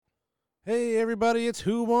Hey everybody, it's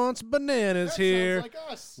Who Wants Bananas here. Sounds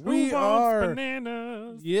like us. We are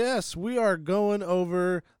bananas. Yes, we are going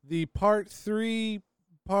over the part 3 Yeah,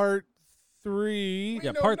 part three.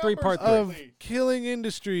 of Killing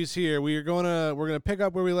Industries here. We're gonna pick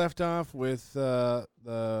up where we left off with the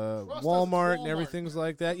Walmart and everything's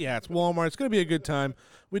like that. Yeah, it's Walmart. It's gonna be a good time.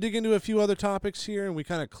 We dig into a few other topics here and we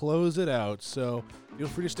kind of close it out. So feel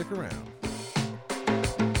free to stick around.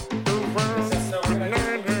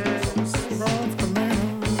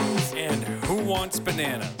 And who wants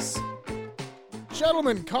bananas?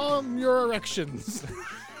 Gentlemen, calm your erections.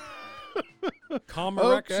 Calm Okay.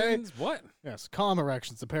 erections? What? Yes, calm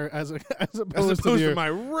erections, as opposed, As opposed to, to my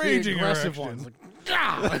raging aggressive erection. ones.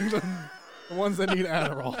 Like, like the ones that need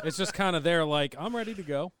Adderall. It's just kind of there like, I'm ready to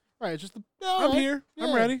go. Right, it's just the... I'm here. I'm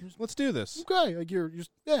Yeah. ready. Let's do this. Okay, like you're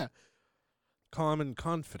just... Yeah. Calm and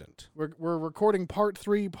confident We're recording part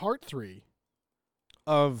 3.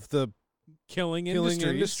 of the Killing Killing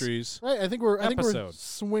Industries. Industries. Right, I think we're Episode.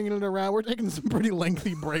 swinging it around. We're taking some pretty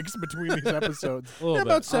lengthy breaks between these episodes. A little Yeah,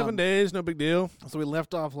 bit. about 7 days, no big deal. So we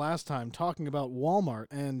left off last time talking about Walmart,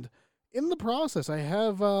 and in the process, I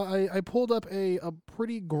have I pulled up a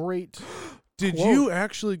pretty great. Did quote. you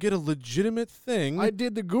actually get a legitimate thing? I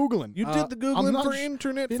did the googling. You did the Googling not for sh-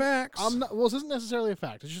 internet it- facts. I'm not. Well, this isn't necessarily a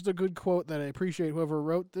fact. It's just a good quote that I appreciate. Whoever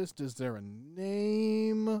wrote this. Is there a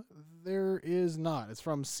name? There is not. It's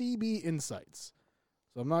from CB Insights.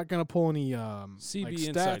 So I'm not gonna pull any CB like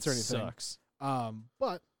Insights stats or anything. sucks.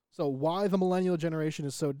 But so why the millennial generation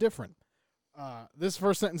is so different? This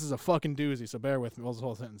first sentence is a fucking doozy. So bear with me. Well, this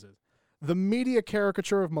whole sentence is. The media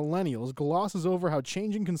caricature of millennials glosses over how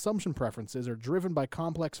changing consumption preferences are driven by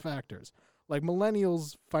complex factors, like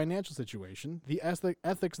millennials' financial situation, the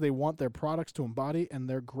ethics they want their products to embody, and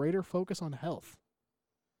their greater focus on health.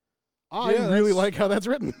 I Yeah, really that's- like how that's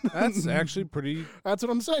written. That's actually pretty That's what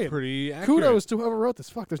I'm saying. accurate. Kudos to whoever wrote this.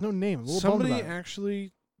 Fuck, there's no name. I'm a little bummed Somebody about it.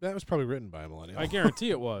 actually, that was probably written by a millennial. I guarantee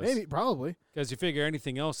it was. Maybe, probably. Because you figure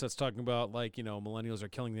anything else that's talking about, like, millennials are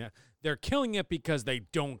killing that. They're killing it because they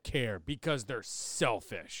don't care, because they're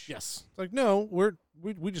selfish. Yes. It's like, no,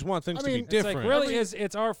 we just want things I to mean, be it's It's different. like, really,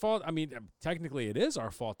 it's our fault. I mean, technically it is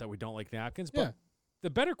our fault that we don't like napkins, but Yeah. the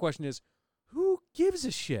better question is, who gives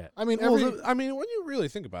a shit? I mean, Well, every I mean, when you really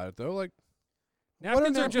think about it, though, like,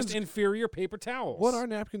 Napkins are just napkins- inferior paper towels. what are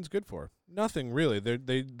napkins good for? Nothing, really.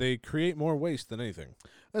 They create more waste than anything.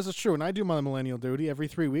 this is true, and I do my millennial duty. Every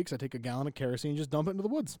 3 weeks, I take a gallon of kerosene and just dump it into the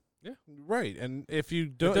woods. Right, and if you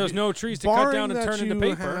If don't... there's no trees to cut barring down and that turn into you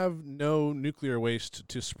paper. have no nuclear waste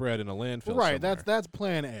to spread in a landfill Right, somewhere. that's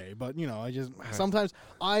plan A. But I just Right. sometimes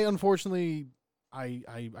unfortunately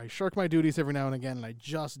I shirk my duties every now and again, and I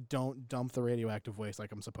just don't dump the radioactive waste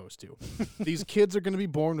like I'm supposed to. These kids are going to be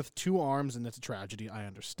born with 2 arms, and it's a tragedy. I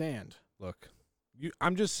understand. Look,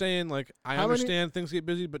 I'm just saying, like, I How many- understand things get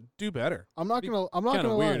busy, but do better. I'm not Be gonna Kind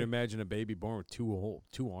of lie. weird to imagine a baby born with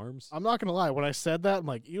two arms. I'm not gonna lie. When I said that, I'm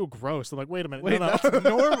like, ew, gross. I'm like, wait a minute. Wait, no, that's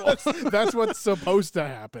normal. That's what's supposed to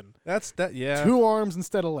happen. Yeah. 2 arms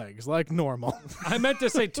instead of legs, like normal. I meant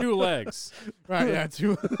to say 2 legs. Right? Yeah,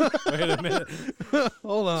 2 Wait a minute.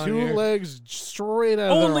 Hold on 2 here. legs straight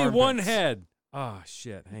out of their Only one armpits. head. Ah,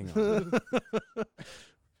 shit. Hang on.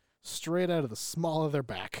 Straight out of the small of their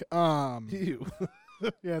back. Ew.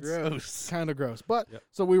 Yeah, it's Gross. kind of gross. But Yep.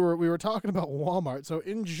 so we were talking about Walmart. So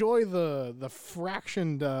enjoy the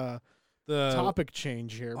fractioned The topic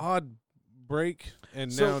change here. odd break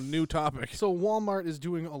and So- now new topic. So Walmart is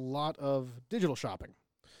doing a lot of digital shopping.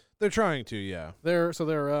 They're trying to, yeah. They're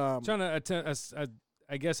Trying to attempt,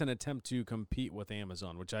 I guess, an attempt to compete with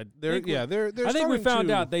Amazon, which I They're think we- they're. I think we starting found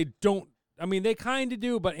to- out they don't. I mean, they kind of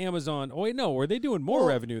do, but Amazon. Oh wait, no, are they doing more Well,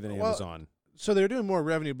 revenue than well, Amazon? So they're doing more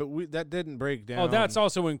revenue, but that didn't break down. Oh, that's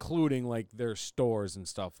also including like their stores and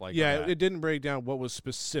stuff like yeah. that. It didn't break down what was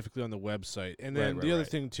specifically on the website, and then Right, the other right.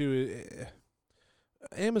 thing too,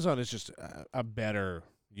 Amazon is just a better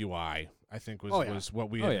UI. I think was Oh, yeah. was what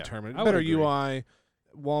we Oh, had yeah. determined. I would Better agree. UI.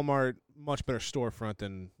 Walmart, much better storefront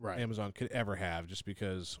than Right. Amazon could ever have, just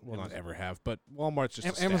because, well, not ever have, but Walmart's just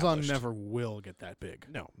Amazon established. never will get that big.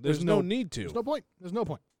 No, There's there's no no- need to. There's no point. There's no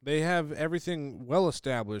point. They have everything well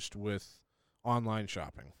established with online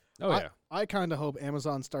shopping. oh yeah. I kind of hope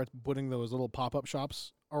Amazon starts putting those little pop-up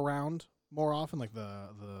shops around more often, like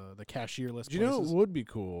the cashierless Do you know places. what would be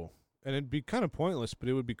cool? And it'd be kind of pointless, but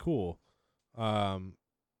it would be cool.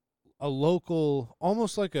 A local,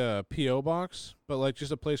 almost like a P.O. box, but like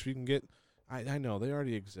just a place where you can get. I know they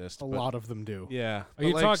already exist. A but lot of them do. Yeah. Are but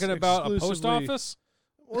you like talking about a post exclusively- office?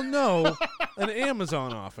 Well, no, an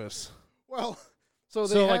Amazon office. Well, so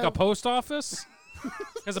So they like a have- post office?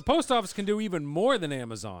 Because the post office can do even more than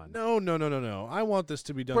Amazon. No. I want this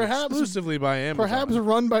to be done Perhaps- exclusively by Amazon. Perhaps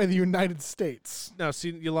run by the United States. No,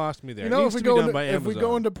 see, you lost me there. You It know, needs if we to be go done into, by if we Amazon.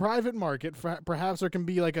 go into private market, perhaps there can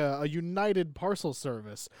be like a united parcel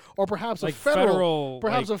service, or perhaps Like a federal,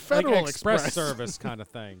 perhaps like, a federal like express express service kind of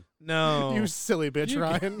thing. No. You silly bitch, You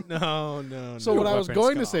Ryan. No. So what I was weapon's going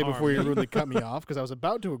to gonna say harm before you me. rudely cut me off, because I was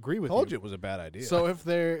about to agree with told you. you it was a bad idea. So if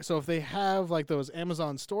they have like those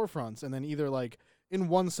Amazon storefronts, and then either like in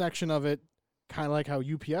one section of it, kind of like how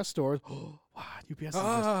UPS stores, wow, UPS,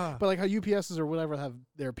 but like how UPSs or whatever have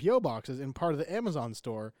their PO boxes, in part of the Amazon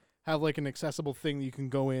store have like an accessible thing that you can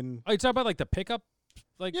go in. Oh, you talking about like the pickup,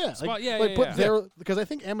 like Yeah, spot? like, Yeah, like yeah, put yeah. their, because I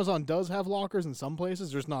think Amazon does have lockers in some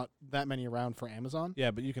places. There's not that many around for Amazon.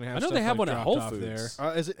 yeah, but you can have. I know stuff they have like one at dropped Whole off Foods.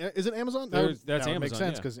 there. Is it Amazon? That's that would make Amazon,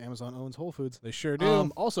 sense yeah. because Amazon owns Whole Foods. They sure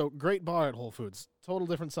do. Also, great bar at Whole Foods. Total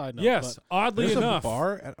different side note. Yes, but oddly There's enough, a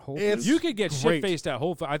bar at Whole It's- Foods. you could get great. shit faced at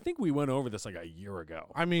Whole Foods. I think we went over this like a year ago.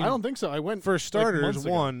 I mean, I don't think so. I went for starters, months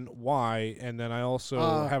ago. one, why? And then I also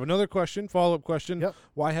Uh, have another question, follow-up question. Yep.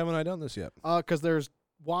 Why haven't I done this yet? Because there's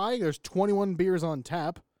 21 beers on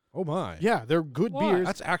tap. Oh my. Yeah, they're good Why? beers.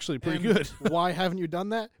 That's actually pretty And good. Why haven't you done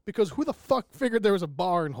that? Because who the fuck figured there was a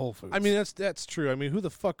bar in Whole Foods? I mean, that's true. I mean, who the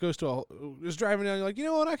fuck goes to is driving down? You're like, you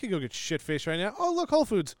know what? I could go get shit faced right now. Oh, look, Whole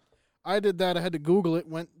Foods. I did that. I had to Google it.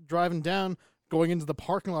 Went driving down, going into the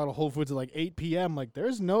parking lot of Whole Foods at like 8 p.m. Like,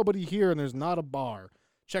 there's nobody here and there's not a bar.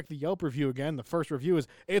 Check the Yelp review again. The first review is,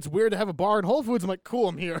 it's weird to have a bar in Whole Foods. I'm like, cool,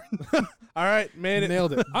 I'm here. All right, made it.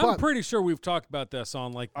 Nailed it. I'm But pretty sure we've talked about this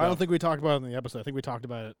on like. I don't think we talked about it in the episode. I think we talked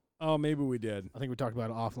about it. Oh, maybe we did. I think we talked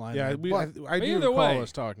about it offline. Yeah, there. I But do either recall way,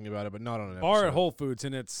 us talking about it, but not on an Bar episode. at Whole Foods,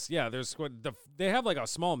 and it's there's they have like a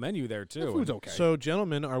small menu there too. the food's and- okay. So,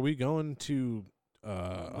 gentlemen, are we going to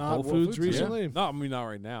Whole Foods Foods, recently? No, I mean not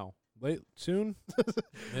right now. Late soon?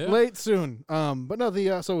 Yeah. Late soon. But no,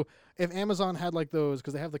 the so if Amazon had like those,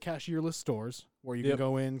 because they have the cashierless stores where you Yep. can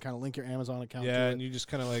go in, kind of link your Amazon account Yeah, to and it. you just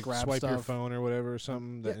kind of like grab swipe your stuff. phone or whatever or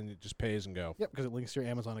something, Yeah. and it just pays and go. Yep, because it links to your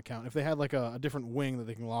Amazon account. If they had like a different wing that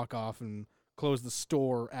they can lock off and close the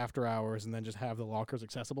store after hours, and then just have the lockers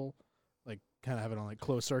accessible, like kind of have it on like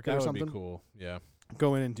closed circuit That or would something, be cool. Yeah.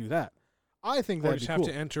 go in and do that. I think Or that'd just be have cool.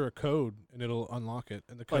 to enter a code and it'll unlock it,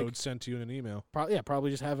 and the Like- code's sent to you in an email. Probably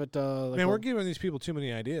just have it. Like Man, a- we're giving these people too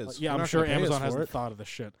many ideas. yeah, They're I'm not sure gonna pay us Amazon for hasn't it. thought of this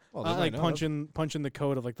shit. Well, they might Like not punch have. in the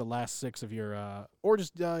code of like the last 6 of your, or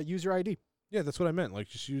just use your ID. Yeah, that's what I meant. Like,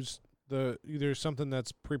 just use either something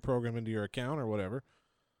that's pre-programmed into your account or whatever.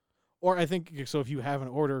 Or I think so. If you have an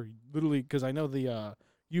order, literally, because I know the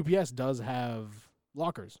UPS does have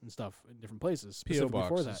lockers and stuff in different places PO specifically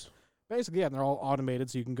for that. boxes. Basically, yeah, and they're all automated,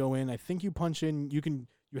 so you can go in. I think you punch in. You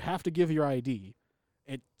have to give your ID.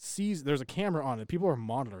 It sees there's a camera on it. People are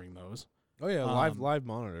monitoring those. Oh yeah, Um, live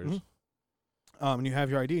monitors. mhm. And you have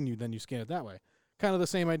your ID, and then you scan it that way. Kind of the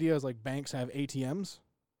same idea as like banks have ATMs.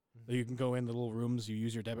 That you can go in the little rooms. You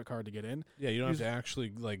use your debit card to get in. Yeah, you don't have Use- to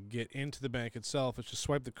actually like get into the bank itself. It's just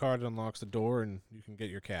swipe the card, it unlocks the door, and you can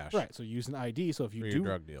get your cash. Right. So you use an ID. So if For you your do,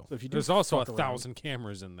 drug deal. so if you do, There's also fuck around- 1,000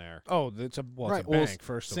 cameras in there. Oh, it's a right. it's a well, bank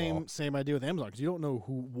first of same all. same idea with Amazon, because you don't know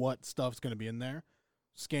what stuff's going to be in there.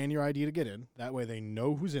 Scan your ID to get in. That way they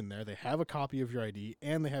know who's in there. They have a copy of your ID,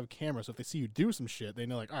 and they have cameras. So if they see you do some shit, they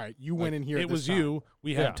know like, all right, you went in here. It at this was time. you.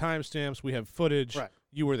 We have Yeah. timestamps. We have footage. Right.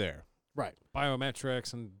 You were there. Right.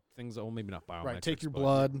 Biometrics and things. Oh, maybe not biometrics. Right. Take your but-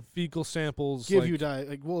 blood. Fecal samples. Give like, you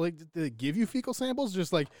did they give you fecal samples?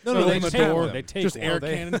 Just like No, throw they them in take the door. them. They take just one. air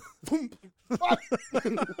They- cannon. Boom.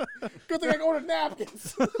 Good thing I ordered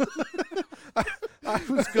napkins. I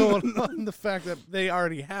was going on the fact that they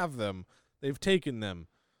already have them. They've taken them.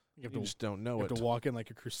 You have You to, just don't know you it. have to walk in like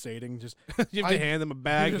a crusading. Just You have to I- hand them a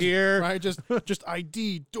bag just- here. right. Just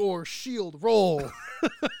ID door shield roll.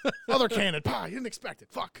 Other cannon. Pah! You didn't expect it.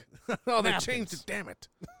 Fuck. Oh, they Napkins. changed it. Damn it.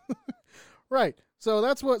 Right. So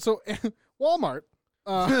that's what. So Walmart.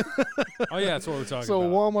 Oh yeah, that's what we're talking So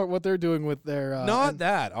about. Walmart, what they're doing with their Not and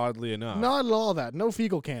that, oddly enough. not at all that. No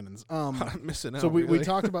fecal cannons. I'm missing out. So we really.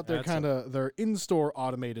 talked about their That's kind of their in-store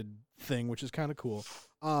automated thing, which is kind of cool.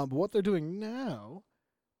 But what they're doing now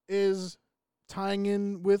is tying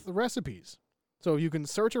in with recipes. So you can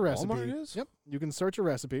search a recipe. Walmart is? Yep. You can search a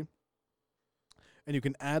recipe, and you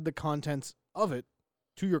can add the contents of it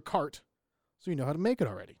to your cart, so you know how to make it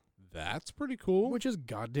already. That's pretty cool. Which is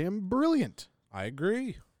goddamn brilliant. I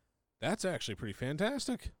agree. That's actually pretty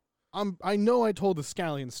fantastic. I know I told the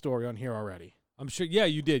scallion story on here already. I'm sure. Yeah,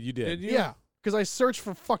 you did. You did. Did you? Yeah, because I searched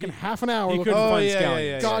for fucking half an hour He looking couldn't for find yeah, scallions.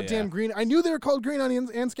 yeah, yeah. goddamn green. I knew they were called green onions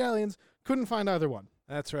and scallions. Couldn't find either one.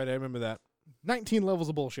 That's right. I remember that. 19 levels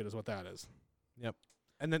of bullshit is what that is.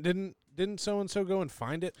 And then didn't didn't so-and-so go and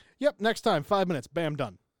find it? Yep, next time, 5 minutes, bam,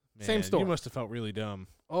 done. Same Man, store. You must have felt really dumb.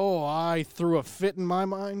 Oh, I threw a fit in my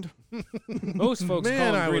mind. Most folks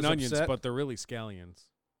Man, call I them green was onions, upset. but they're really scallions.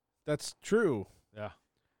 That's true. Yeah.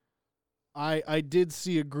 I did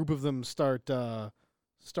see a group of them start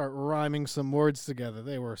rhyming some words together.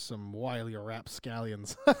 They were some wily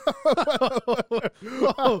rapscallions.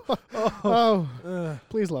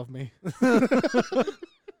 Please love me.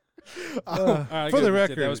 All right, For good. the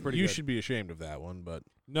record, that was pretty you good. should be ashamed of that one, but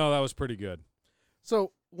No, that was pretty good.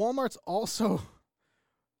 So Walmart's also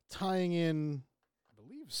tying in, I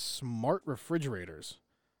believe, smart refrigerators.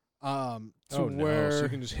 To where so you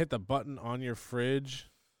can just hit the button on your fridge.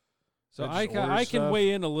 So That I just can orders stuff?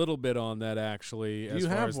 weigh in a little bit on that actually. Do as you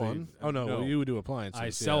far have as one? The, Oh no, well, you do appliances. I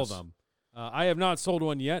sell yes. them. I have not sold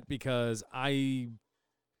one yet because I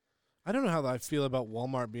don't know how I feel about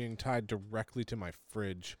Walmart being tied directly to my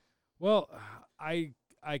fridge. well, I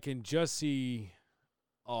can just see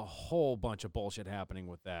a whole bunch of bullshit happening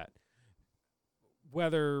with that.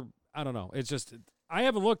 Whether I don't know, it's just I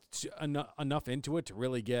haven't looked enough into it to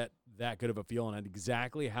really get that good of a feel on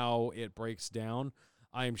exactly how it breaks down.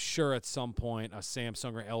 I'm sure at some point a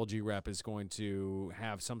Samsung or LG rep is going to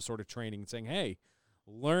have some sort of training saying, hey,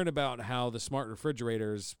 learn about how the smart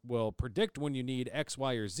refrigerators will predict when you need X,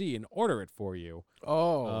 Y, or Z and order it for you.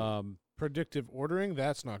 Oh, predictive ordering?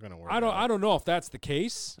 That's not going to work. I don't know if that's the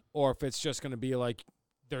case or if it's just going to be like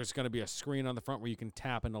there's going to be a screen on the front where you can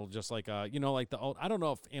tap and it'll just like like the old, I don't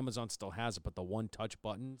know if Amazon still has it, but the one-touch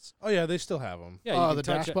buttons. Oh yeah, they still have them. Yeah, you can the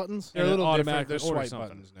touch dash it buttons They're a and it little different. automatically They're orders swipe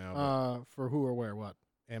something. buttons now. for who or where what?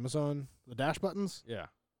 but Amazon, The dash buttons? Yeah.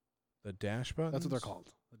 the dash buttons. That's what they're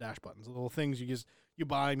called. The dash buttons. The little things you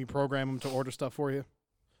buy them, you program them to order stuff for you.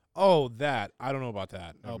 Oh, that I don't know about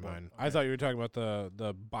that. Never Oh, boy. mind. Okay. I thought you were talking about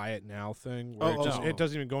the buy it now thing, where no. it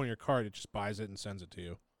doesn't even go in your cart; it just buys it and sends it to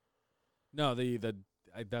you. No,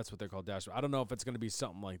 that's what they're called, dash. I don't know if it's going to be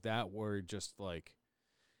something like that where just like,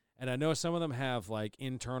 and I know some of them have like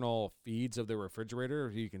internal feeds of the refrigerator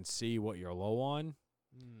so you can see what you're low on.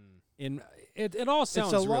 In it all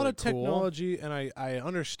sounds It's a lot really of cool. technology, and I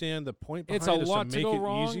understand the point behind It's a it is lot to to make go it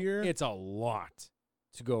wrong. easier. It's a lot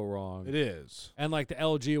to go wrong. It is. And like the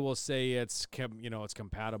LG will say it's it's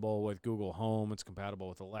compatible with Google Home, it's compatible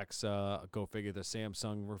with Alexa. Go figure. The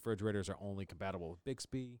Samsung refrigerators are only compatible with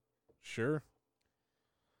Bixby. Sure.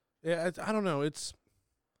 Yeah, I don't know. It's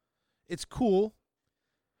cool.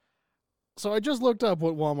 So I just looked up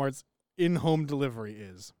what Walmart's in-home delivery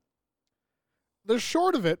is. The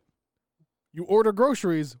short of it, you order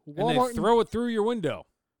groceries, And Walmart they throw it through your window.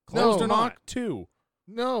 No, Closed or not. Mach 2.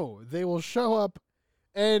 No, they will show up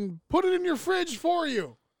and put it in your fridge for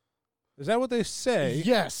you. Is that what they say?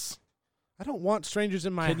 Yes. I don't want strangers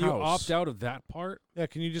in my Can house. you opt out of that part? Yeah,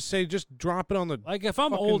 can you just say, just drop it on the... Like if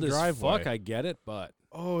I'm Fucking old as driveway. fuck, I get it, but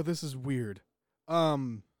Oh, this is weird.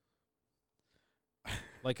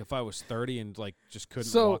 like if I was 30 and like just couldn't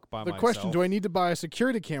So walk by the myself. question: do I need to buy a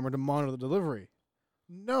security camera to monitor the delivery?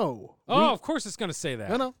 No. Oh, of course it's going to say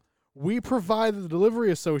that. No. We provide the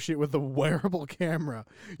delivery associate with a wearable camera.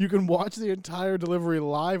 You can watch the entire delivery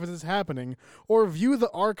live as it's happening or view the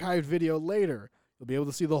archived video later. You'll be able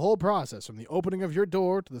to see the whole process from the opening of your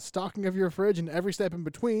door to the stocking of your fridge and every step in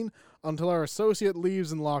between until our associate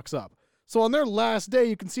leaves and locks up. So on their last day,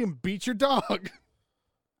 you can see them beat your dog.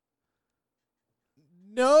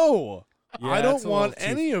 No! Yeah, I that's don't a want little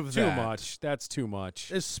too- any of that. Too much. That's too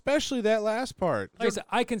much. Especially that last part. Like I said,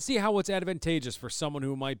 I can see how it's advantageous for someone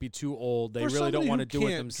who might be too old. They For really don't somebody want who to do it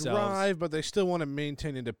can't themselves. drive, but they still want to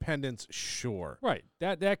maintain independence, sure. Right.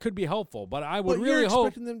 That could be helpful, but I would But really you're hope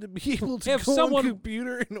expecting them to be able to If go someone- on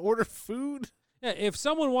computer and order food? yeah, if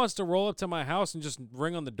someone wants to roll up to my house and just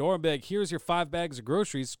ring on the door and be like, "Here's your 5 bags of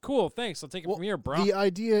groceries." Cool, thanks. I'll take it Well, from here, bro. The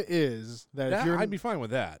idea is that if you're I'd be fine with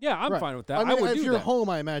that. yeah, I'm Right. fine with that. I mean, would if do you're that. home,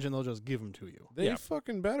 I imagine they'll just give them to you. They Yeah.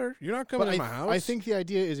 fucking better. You're not coming But to my house. I think the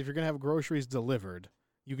idea is if you're going to have groceries delivered,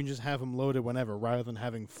 you can just have them loaded whenever rather than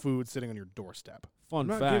having food sitting on your doorstep. I'm Fun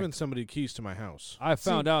not fact. giving somebody keys to my house. I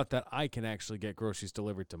found out that I can actually get groceries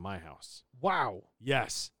delivered to my house. Wow.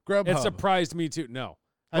 Yes. Grubhub. It surprised me too. No.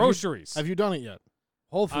 Have you- Groceries. Have you done it yet?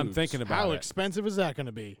 Whole Foods. I'm thinking about How it. expensive is that going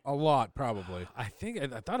to be? A lot, probably. I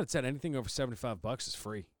thought it said anything over $75 is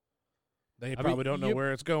free. They mean, probably don't know you-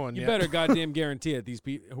 where it's going You yet. better goddamn guarantee it. These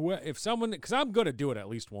people, if someone, because I'm going to do it at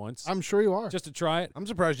least once, I'm sure you are. just to try it. I'm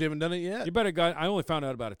surprised you haven't done it yet. You better I only found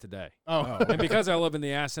out about it today. oh. And because I live in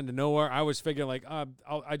the ass end of nowhere, I was figuring like,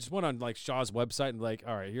 I just went on like Shaw's website and like,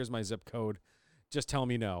 all right, here's my zip code. Just tell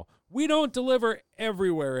me no. We don't deliver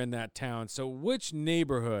everywhere in that town. So which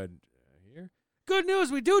neighborhood? Here? Good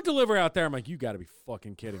news, we do deliver out there. I'm like, you got to be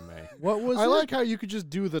fucking kidding me. What was I it? like how you could just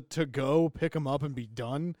do the to-go, pick them up, and be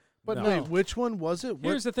done. But No. no. Wait, which one was it?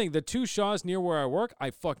 Here's the thing. The 2 Shaws near where I work,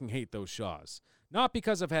 I fucking hate those Shaws. Not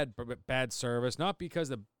because I've had bad service, not because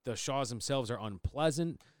the Shaws themselves are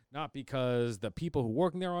unpleasant, not because the people who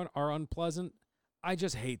work there are unpleasant. I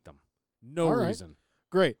just hate them. No All right. reason.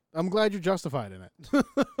 Great. I'm glad you're justified in it.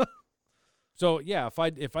 So, yeah, if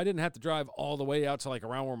I didn't have to drive all the way out to like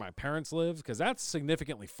around where my parents live, because that's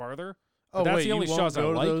significantly farther. Oh, that's wait, the only you won't Shaws I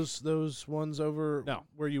go to like. those ones over No.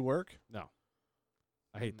 where you work? No.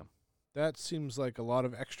 I hate them. That seems like a lot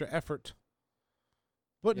of extra effort.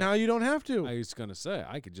 But Yeah. now you don't have to. I was going to say,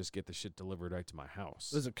 I could just get the shit delivered right to my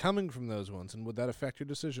house. Is it coming from those ones, and would that affect your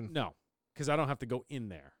decision? No, because I don't have to go in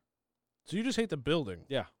there. So you just hate the building.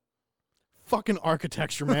 Yeah. Fucking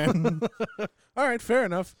architecture, man. All right, fair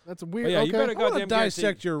enough. That's But weird. yeah, you okay. better I want to goddamn guarantee-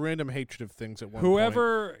 dissect your random hatred of things at one point.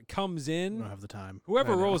 Whoever comes I in, don't have the time.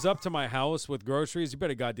 whoever I know. rolls up to my house with groceries, you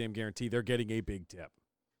better goddamn guarantee they're getting a big tip.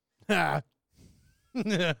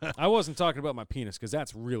 no, I wasn't talking about my penis because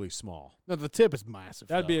that's really small. the tip is massive.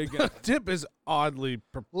 That'd be a good. Tip is oddly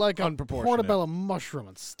like a unproportionate. portobello mushroom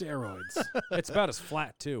on steroids. It's about as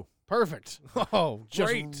flat too. Perfect. Oh, Just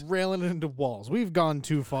great. railing into walls. We've gone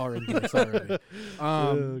too far into this already.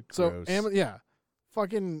 So, Gross. yeah.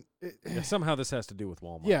 Fucking, Yeah, somehow this has to do with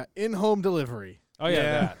Walmart. yeah, in-home delivery. Oh yeah.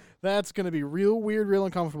 Yeah. That. That's going to be real weird, real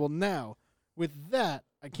uncomfortable. Now, with that,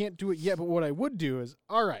 I can't do it yet, but what I would do is,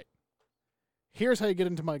 all right, here's how you get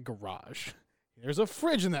into my garage. There's a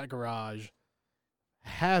fridge in that garage.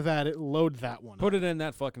 Have at it. Load that one. Put it in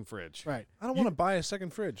that fucking fridge. Right. I don't You- want to buy a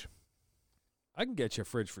second fridge. I can get you a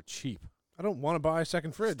fridge for cheap. I don't want to buy a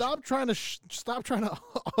second fridge. Stop trying to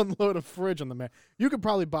unload a fridge on the man. You could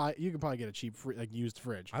probably get a cheap used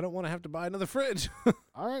fridge. I don't want to have to buy another fridge.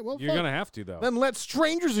 All right, well, You're fuck. gonna have to though. Then let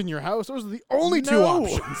strangers in your house. Those are the only two No.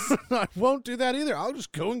 options. I won't do that either. I'll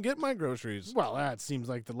just go and get my groceries. Well, that seems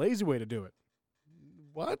like the lazy way to do it.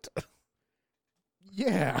 What?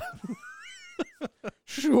 Yeah.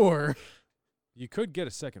 Sure. You could get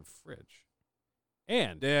a second fridge.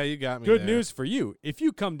 And Yeah, you got me. good there. news for you. If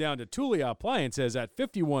you come down to Tulia Appliances at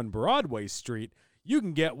 51 Broadway Street, you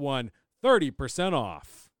can get one 30%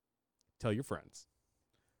 off. Tell your friends.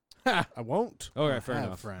 I won't. Okay, I fair have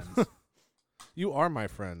enough. friends. You are my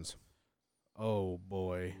friends. Oh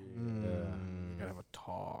boy. Mm. Gotta have a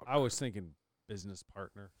talk. I was thinking business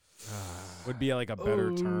partner would be like a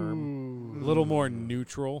better term. A little more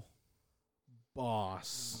neutral.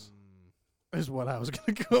 Boss is what I was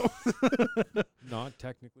gonna go. Not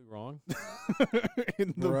technically wrong.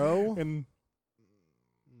 In the- Bro? and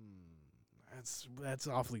that's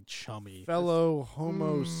awfully chummy. Fellow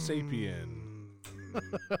Homo sapien.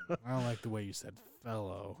 I don't like the way you said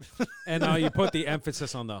fellow. And now you put the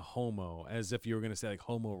emphasis on the homo as if you were going to say like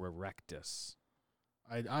homo erectus.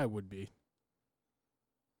 I would be.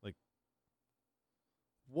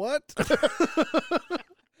 What?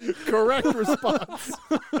 Correct response.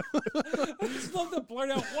 I just love to blurt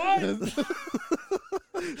out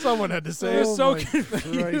what? Someone had to say They're it. so my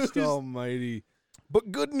confused. Christ almighty.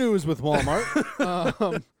 But good news with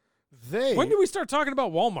Walmart. They When did we start talking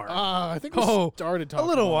about Walmart? I think we Oh, started A talking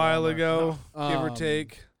little about while Walmart. ago, give or Um,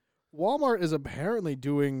 take. Walmart is apparently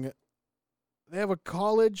doing. They have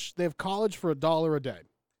college for $1 a day.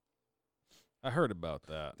 I heard about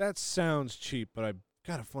that. That sounds cheap, but I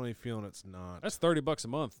got a funny feeling it's not. That's $30 a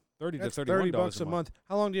month. That's to $31 $30 a month.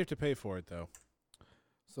 How long do you have to pay for it, though?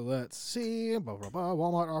 So let's see. Blah, blah, blah.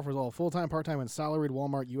 Walmart offers all full-time, part-time, and salaried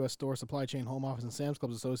Walmart U.S. store, supply chain, home office, and Sam's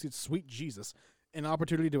Club associates. Sweet Jesus. An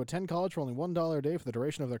opportunity to attend college for only $1 a day for the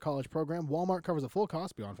duration of their college program. Walmart covers the full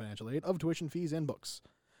cost beyond financial aid of tuition, fees, and books.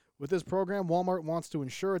 With this program, Walmart wants to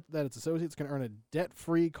ensure that its associates can earn a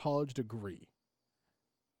debt-free college degree.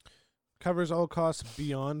 Covers all costs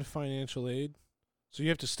beyond financial aid, so you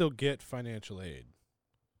have to still get financial aid.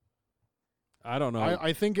 I don't know.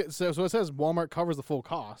 I think it says, so it says Walmart covers the full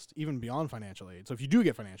cost, even beyond financial aid. So if you do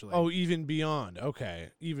get financial aid. Oh, even beyond. Okay,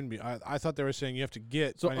 I thought they were saying you have to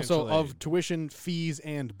get so financial aid. of tuition, fees,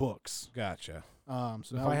 and books. Gotcha. So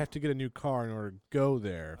If now I have to get a new car in order to go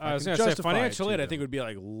there, if I was can going to say justify it financial to aid. I them. think would be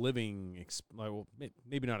like living,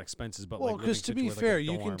 maybe not expenses, but Well, like because to be living fair, situation, like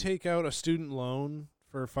a you can dorm. take out a student loan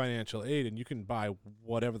for financial aid, and you can buy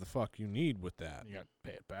whatever the fuck you need with that. you got to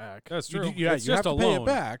pay it back. That's You true. do- yeah, it's you just have a to pay loan. it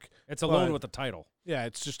back. It's a loan but- with a title. Yeah,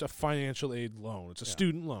 it's just a financial aid loan. It's a Yeah.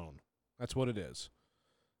 student loan. That's what it is.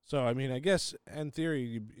 So, I mean, I guess in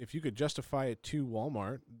theory, if you could justify it to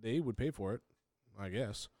Walmart, they would pay for it, I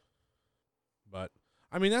guess. But,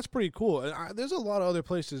 I mean, that's pretty cool. And there's a lot of other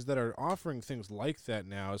places that are offering things like that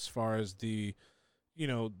now as far as the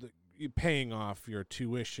paying off your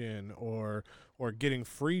tuition or getting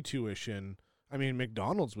free tuition. I mean,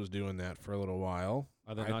 McDonald's was doing that for a little while.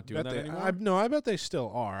 Are they not doing that anymore? No, I bet they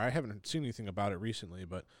still are. I haven't seen anything about it recently,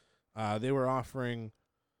 but they were offering.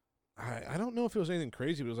 I don't know if it was anything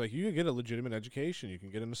crazy, but it was like you could get a legitimate education. You can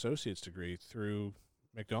get an associate's degree through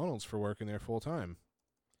McDonald's for working there full time.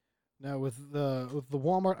 Now with the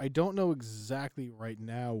Walmart, I don't know exactly right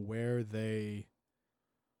now where they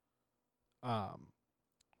offer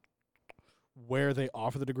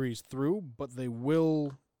the degrees through, but they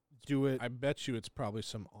will do it. I bet you it's probably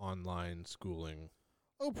some online schooling.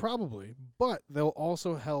 Oh, probably. But they'll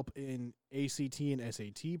also help in ACT and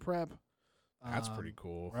SAT prep. That's pretty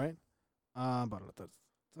cool. Right? Let's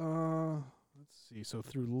see. So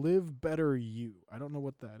through Live Better You. I don't know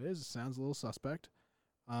what that is. It sounds a little suspect.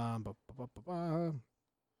 The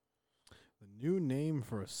new name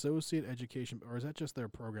for associate education, or is that just their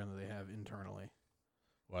program that they have internally?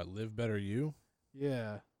 What, Live Better You?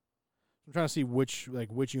 Yeah. I'm trying to see which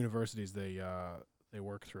universities they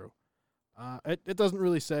work through. It doesn't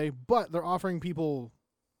really say, but they're offering people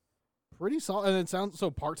pretty solid, and it sounds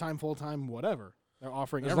so part-time, full-time, whatever. They're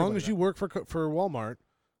offering as long as you work for Walmart,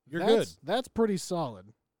 you're good. That's pretty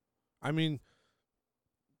solid. I mean,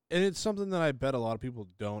 and it's something that I bet a lot of people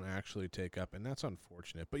don't actually take up, and that's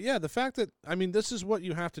unfortunate. But yeah, the fact that, I mean, this is what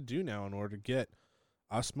you have to do now in order to get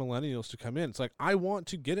us millennials to come in. It's like, I want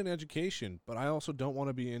to get an education, but I also don't want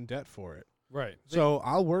to be in debt for it. Right. So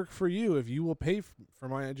I'll work for you if you will pay for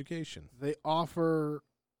my education. They offer,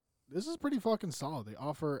 this is pretty fucking solid. They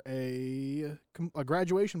offer a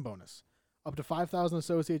graduation bonus. Up to 5,000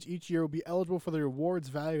 associates each year will be eligible for the rewards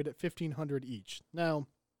valued at $1,500 each. Now,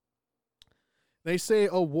 they say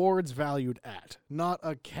awards valued at, not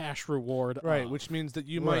a cash reward. Right, which means that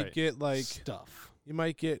you might get like stuff. You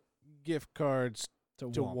might get gift cards to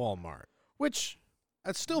Walmart. Which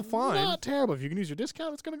that's still fine. Not terrible. If you can use your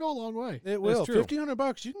discount, it's going to go a long way. It will. True.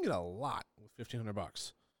 $1,500, you can get a lot with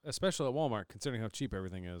 $1,500. Especially at Walmart, considering how cheap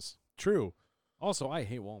everything is. True. Also, I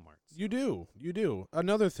hate Walmart. You do.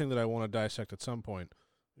 Another thing that I want to dissect at some point,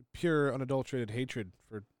 pure unadulterated hatred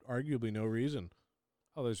for arguably no reason.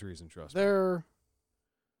 Oh, there's reason, trust me. They're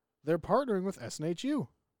partnering with SNHU.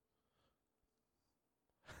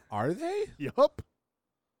 Are they? Yup.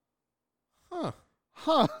 Huh.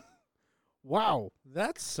 Wow.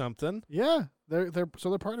 That's something. Yeah. They're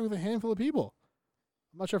partnering with a handful of people.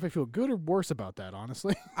 I'm not sure if I feel good or worse about that,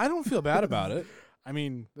 honestly. I don't feel bad about it. I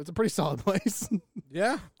mean, it's a pretty solid place.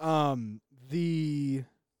 Yeah. So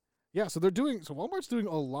Walmart's doing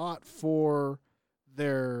a lot for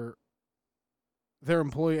their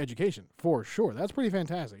employee education, for sure. That's pretty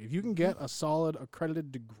fantastic. If you can get a solid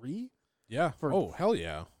accredited degree. Yeah. Oh, hell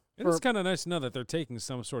yeah. And it's kind of nice to know that they're taking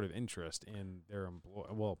some sort of interest in their employee.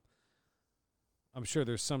 Well, I'm sure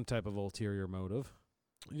there's some type of ulterior motive.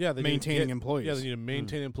 Yeah, they maintaining employees. Yeah, they need to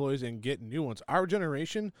maintain employees and get new ones. Our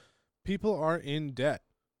generation, people are in debt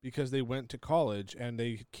because they went to college and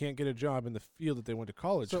they can't get a job in the field that they went to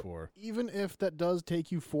college for. Even if that does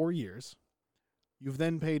take you 4 years, you've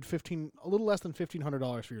then paid a little less than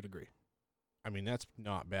 $1,500 for your degree. I mean, that's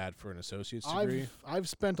not bad for an associate's degree. I've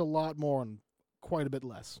spent a lot more on quite a bit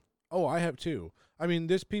less. Oh, I have too. I mean,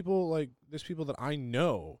 there's people that I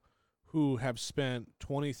know who have spent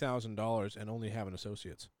 $20,000 and only have an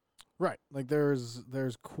associate's. Right. Like there's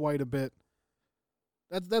quite a bit.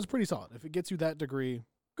 That's pretty solid. If it gets you that degree,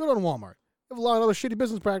 good on Walmart. They have a lot of other shitty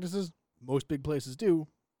business practices. Most big places do,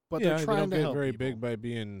 but they're trying to help. They don't get very people. big by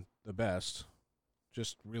being the best.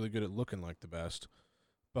 Just really good at looking like the best.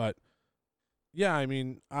 But yeah, I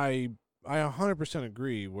mean, I 100%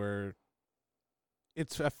 agree where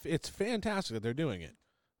it's fantastic that they're doing it.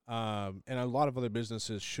 And a lot of other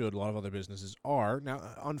businesses should. A lot of other businesses are. Now,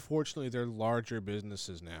 unfortunately, they're larger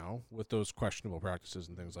businesses now with those questionable practices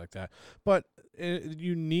and things like that. But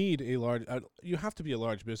you need you have to be a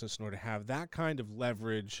large business in order to have that kind of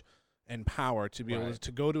leverage and power to be able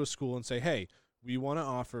to go to a school and say, hey, we want to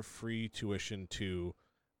offer free tuition to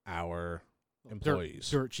our employees.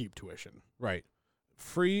 Dirt cheap tuition. Right.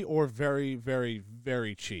 Free or very, very,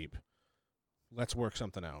 very cheap. Let's work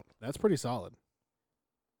something out. That's pretty solid.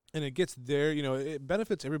 And it gets there, it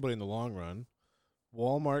benefits everybody in the long run.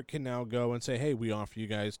 Walmart can now go and say, hey, we offer you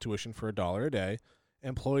guys tuition for $1 a day.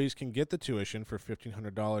 Employees can get the tuition for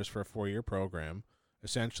 $1,500 for a 4-year program,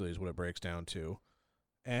 essentially is what it breaks down to.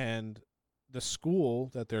 And the school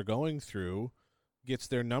that they're going through gets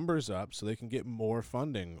their numbers up so they can get more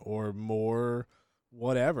funding or more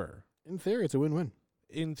whatever. In theory, it's a win-win.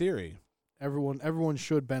 In theory. Everyone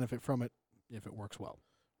should benefit from it if it works well.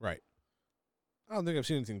 Right. I don't think I've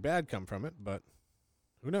seen anything bad come from it, but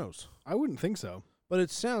who knows? I wouldn't think so. But it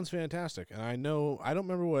sounds fantastic, and I don't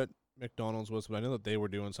remember what McDonald's was, but I know that they were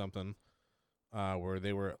doing something where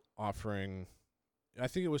they were offering, I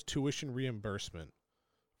think it was tuition reimbursement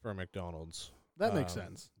for McDonald's. That makes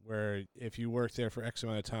sense. Where if you worked there for X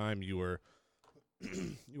amount of time, you were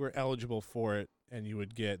you were eligible for it, and they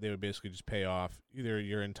would basically just pay off either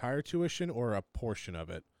your entire tuition or a portion of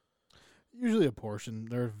it. Usually a portion.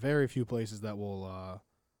 There are very few places that will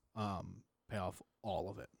pay off all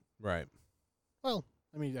of it. Right. Well,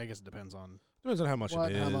 I mean, I guess it depends on how much it is. how much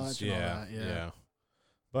and all yeah, that, yeah.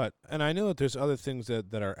 But and I know that there's other things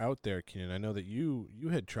that are out there, Keenan. I know that you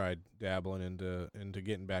had tried dabbling into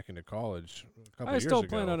getting back into college a couple I years still ago.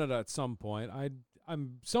 plan on it at some point.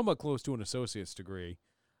 I'm somewhat close to an associate's degree.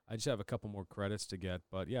 I just have a couple more credits to get,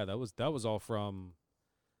 but yeah, that was all from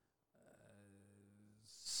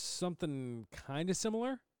something kind of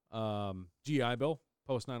similar. GI Bill,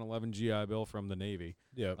 post 9/11 GI Bill from the Navy.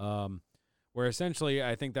 Yeah. Where essentially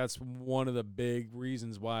I think that's one of the big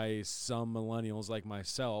reasons why some millennials like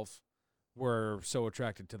myself were so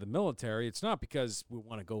attracted to the military. It's not because we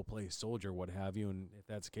want to go play soldier, what have you, and if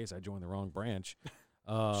that's the case, I joined the wrong branch.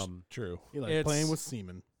 True. you like It's- playing with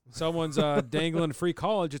semen. Someone's dangling free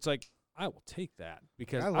college. It's like, I will take that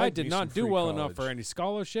because I I like did me not some do free well enough for college. any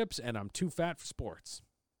scholarships, and I'm too fat for sports.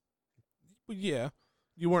 Well, yeah.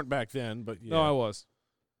 You weren't back then, but yeah. No, I was.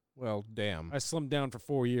 Well, damn. I slimmed down for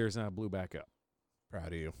 4 years, and I blew back up. Proud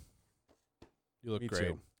of you. You look Me great.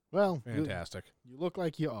 too. Well, Fantastic. you look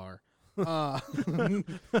like you are.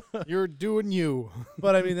 You're doing you.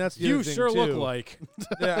 But I mean, that's the You other thing, sure look too. like.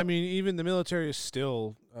 Yeah, I mean, even the military is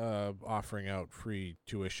still offering out free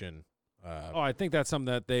tuition. I think that's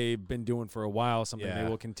something that they've been doing for a while, something Yeah. they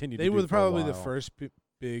will continue to They do were for a probably the while. first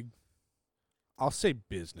big, I'll say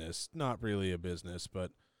business, not really a business,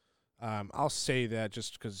 but I'll say that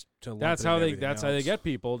just because That's how they get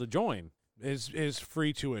people to join. is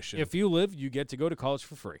free tuition. If you live, you get to go to college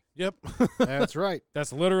for free. Yep. That's right.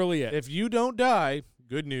 That's literally it. If you don't die,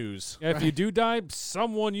 good news. If you do die,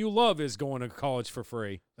 someone you love is going to college for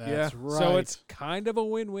free. That's right. So it's kind of a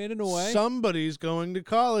win-win in a way. Somebody's going to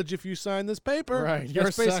college if you sign this paper. right. Your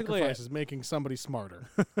That's basically sacrifice it. is making somebody smarter.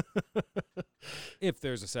 If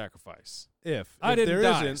there's a sacrifice. If I didn't there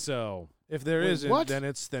die, isn't, so if there Wait, isn't, what? then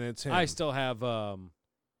it's him. I still have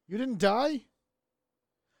You didn't die?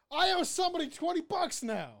 I owe somebody $20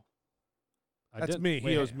 now. That's me.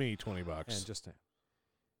 He owes me $20. And just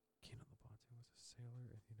Keenan Labonte was a sailor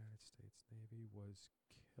in the United States Navy, was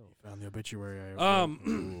killed. Found the obituary.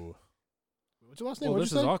 Ooh. What's your last name? Well, What'd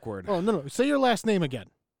this you is say? awkward. Oh, no. Say your last name again.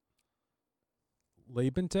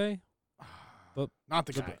 Labente? Not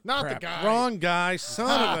the guy. Not the Crap. guy. Wrong guy.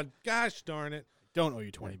 Son of a gosh darn it. Don't owe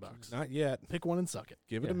you $20. Not yet. Pick one and suck it.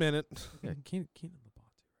 Give it Yeah. a minute. Yeah, Keenan Labonte,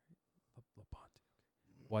 right?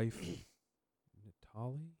 Labonte. Wife,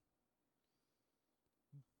 Natali?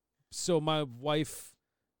 So my wife,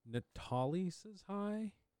 Natali, says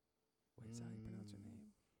hi. Wait, is that how you pronounce her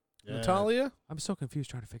name? Natalia? I'm so confused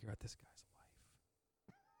trying to figure out this guy's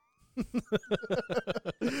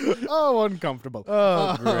Oh, uncomfortable.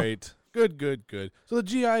 Oh, great. Good. So the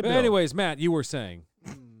GI But Bill. anyways, Matt, you were saying.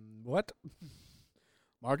 What?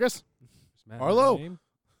 Marcus? Is Matt Arlo. his name?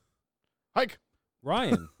 Hike.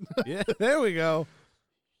 Ryan. Yeah, there we go.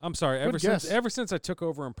 I'm sorry. Good guess. Ever since I took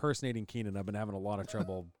over impersonating Keenan, I've been having a lot of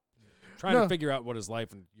trouble trying No. to figure out what his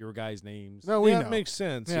life and your guys' names. No, we yeah, know. it makes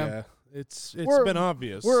sense. Yeah. Yeah. It's We're- been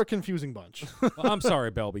obvious. We're a confusing bunch. Well, I'm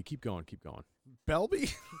sorry, Belby. Keep going.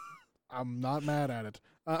 Belby? I'm not mad at it.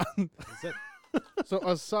 Is it? So What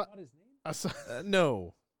his name?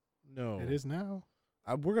 No. it is now.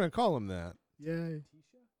 We're going to call him that. Yay.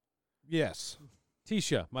 Yes.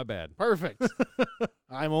 Tisha. My bad. Perfect.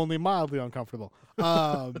 I'm only mildly uncomfortable.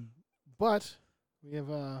 But we have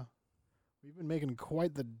we've been making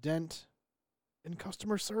quite the dent in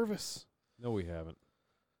customer service. No, we haven't.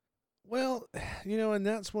 Well, and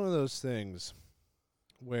that's one of those things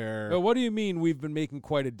where But what do you mean we've been making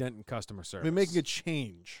quite a dent in customer service? We're making a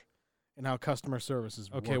change in how customer service is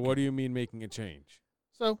Okay, working. what do you mean making a change?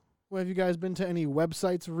 So, have you guys been to any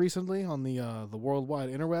websites recently on the worldwide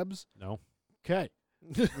interwebs? No. Okay.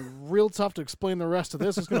 Real tough to explain the rest of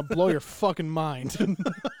this. It's going to blow your fucking mind.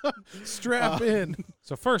 strap in.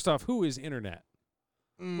 So first off, who is internet?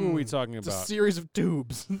 Who are we talking It's a about? series of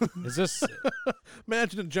tubes. Is this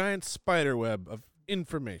Imagine a giant spider web of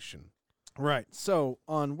information. Right. So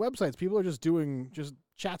on websites, people are just doing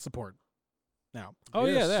chat support now. Oh,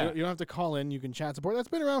 yeah, So that. you don't have to call in. You can chat support. That's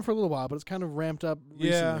been around for a little while, but it's kind of ramped up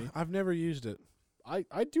Yeah, recently. I've never used it.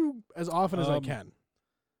 I do as often as I can.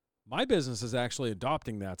 my business is actually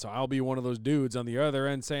adopting that, so I'll be one of those dudes on the other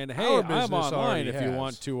end saying, "Hey, Our I'm business online already if you has.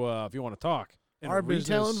 want to talk." in Our a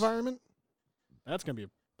retail business- environment, that's gonna be a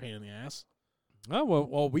pain in the ass. Oh,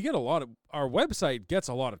 well, we get our website gets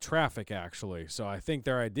a lot of traffic actually. So I think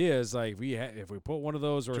their idea is like if we put one of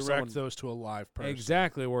those or Direct someone, those to a live person.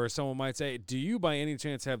 exactly, where someone might say, "Do you by any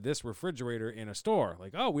chance have this refrigerator in a store?"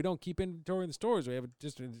 Like, "Oh, we don't keep inventory in the stores. We have it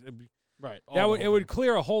just Right. it would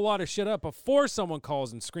clear a whole lot of shit up before someone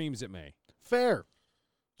calls and screams at me. fair.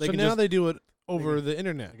 They So can now just- they do it over the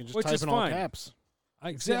internet. They can just Which type is in all fine. caps. I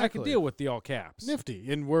can Exactly. deal with the all caps.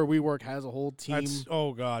 Nifty. And where we work has a whole team. That's,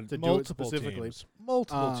 oh god, to do it multiple specifically. teams.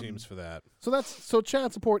 Multiple Um, teams for that. So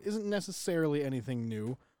chat support isn't necessarily anything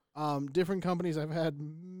new. Different companies I've had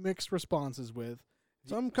mixed responses with.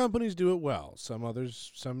 Some companies do it well.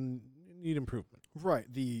 Some need improvement.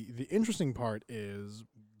 Right. The interesting part is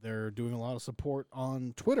they're doing a lot of support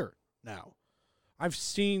on Twitter now. I've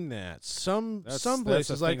seen that. Some That's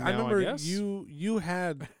places a like thing I now, I remember guess. you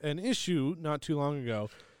had an issue not too long ago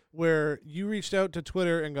where you reached out to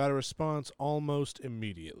Twitter and got a response almost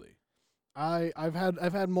immediately. I've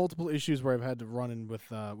had multiple issues where I've had to run in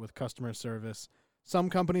with customer service. Some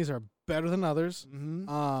companies are better than others.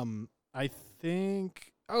 Mm-hmm. I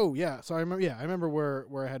think. Oh yeah. So I remember. Yeah, I remember where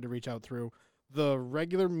I had to reach out through. The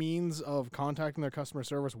regular means of contacting their customer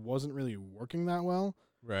service wasn't really working that well.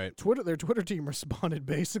 Right. Their Twitter team responded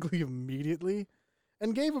basically immediately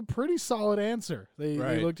and gave a pretty solid answer. They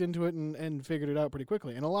looked into it and figured it out pretty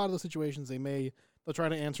quickly. In a lot of the situations, they'll try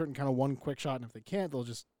to answer it in kind of one quick shot, and if they can't, they'll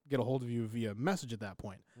just get a hold of you via message at that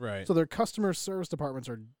point. Right. So their customer service departments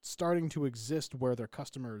are starting to exist where their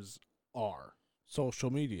customers are.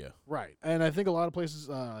 Social media. Right. And I think a lot of places,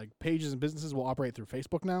 like pages and businesses, will operate through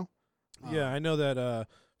Facebook now. Yeah, I know that.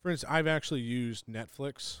 For instance, I've actually used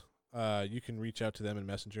Netflix. You can reach out to them in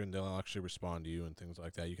Messenger, and they'll actually respond to you and things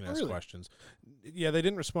like that. You can ask really? questions. Yeah, they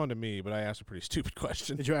didn't respond to me, but I asked a pretty stupid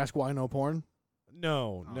question. Did you ask why no porn?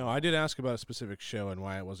 No, I did ask about a specific show and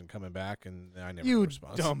why it wasn't coming back, and I never got a You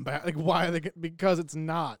response. dumb bat. Like, why are they? Because it's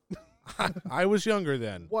not. I was younger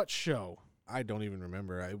then. What show? I don't even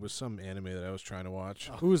remember. It was some anime that I was trying to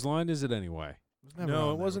watch. Whose line is it anyway? was never No, on it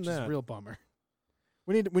there, wasn't which is that. a real bummer.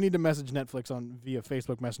 We need to message Netflix on via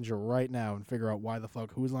Facebook Messenger right now and figure out why the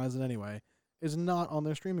fuck Whose Line Is It Anyway is not on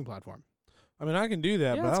their streaming platform. I mean, I can do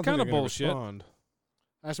that, Yeah, but I it's don't think kinda they're gonna bullshit. respond.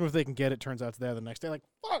 Ask them if they can get it. Turns out it's there the next day. Like,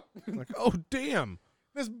 fuck, Like, oh damn,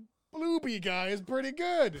 this Blueby guy is pretty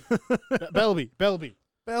good. Belby, Belby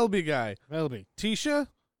guy, Belby, Tisha.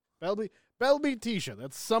 Belby Tisha.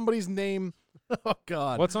 That's somebody's name. Oh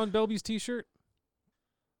God, What's on Belby's T-shirt?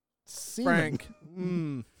 Seaman.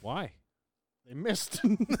 Frank? Why? They missed.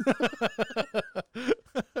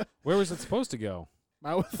 Where was it supposed to go?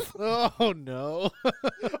 Mouth. Oh no. I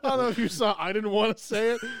don't know if you saw. I didn't want to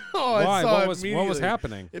say it. Oh, Why? I saw What it was immediately.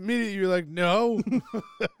 happening? Immediately, you're like, no.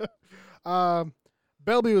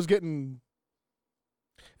 Belby was getting.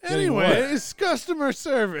 Anyways, customer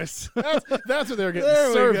service. That's what they were getting. There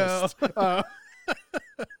we serviced. go.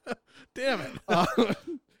 Damn it.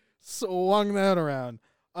 Swung that around.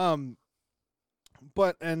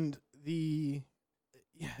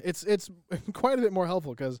 It's quite a bit more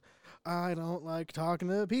helpful because I don't like talking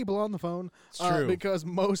to people on the phone. It's true. Because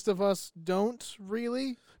most of us don't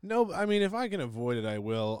really. No, I mean, if I can avoid it, I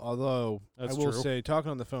will. Although, That's I will true. say talking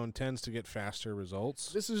on the phone tends to get faster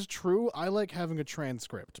results. This is true. I like having a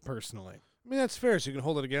transcript personally. I mean, that's fair, so you can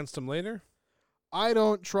hold it against them later. I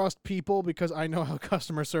don't trust people because I know how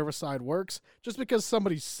customer service side works. Just because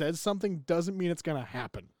somebody says something doesn't mean it's going to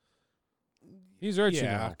happen. He's right, Yeah, you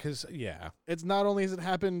know. because, It's not only has it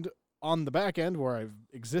happened on the back end where I've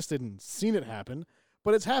existed and seen it happen,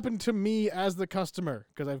 but it's happened to me as the customer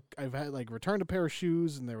because I've had like returned a pair of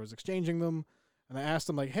shoes and there was exchanging them, and I asked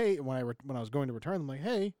them like, hey, when I was going to return them, like,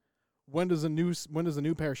 hey, when does the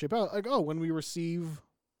new pair ship out? Like, oh, when we receive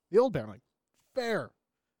the old pair. I'm like, fair,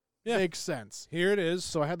 Yeah. makes sense. here it is.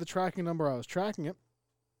 So I had the tracking number. I was tracking it.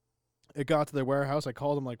 It got to their warehouse. I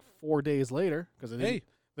called them like 4 days later because Hey.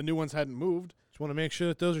 the new ones hadn't moved. Just want to make sure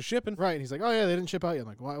that those are shipping. Right. And he's like, oh, yeah, they didn't ship out yet. I'm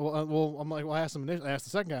like, why? Well, I asked him initially. I asked the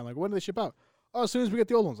second guy, I'm like, when did they ship out? Oh, as soon as we get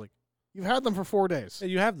the old ones. Like, you've had them for 4 days. Hey,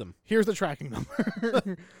 you have them. Here's the tracking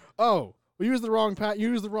number. Oh, we used the wrong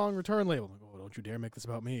use the wrong return label. I'm like, oh, don't you dare make this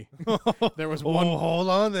about me. There was one. Oh, hold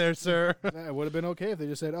on there, sir. It would have been okay if they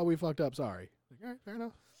just said, oh, we fucked up. Sorry. Like, all right, fair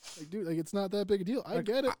enough. Like, dude, like, it's not that big a deal. I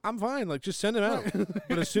get it. I'm fine. Like, just send them out. Right.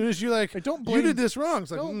 But as soon as you like, Hey, don't you blame- did this wrong.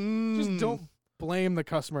 It's like, Just don't blame the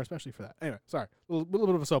customer, especially for that. Anyway, sorry, a little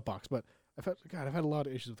bit of a soapbox, but I've had a lot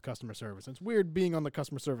of issues with customer service. It's weird being on the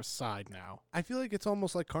customer service side now. I feel like it's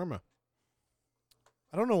almost like karma.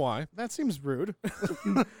 I don't know why. That seems rude.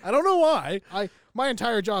 I don't know why. My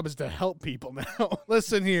entire job is to help people now.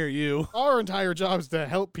 Listen here, you. Our entire job is to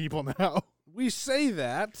help people now. We say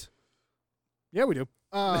that. Yeah, we do.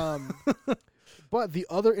 But the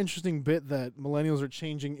other interesting bit that millennials are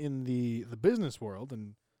changing in the business world,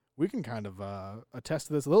 and we can kind of attest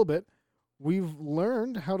to this a little bit, we've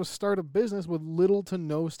learned how to start a business with little to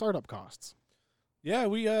no startup costs. Yeah,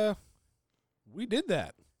 we did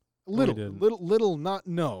that. Little, not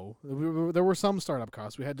no. There were some startup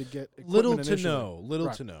costs. We had to get Little to initially. no.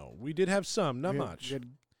 Right. We did have some, not much. We had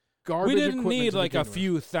garbage We didn't equipment need to like a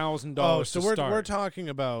begin with. few $1,000 Oh, so to we're start. talking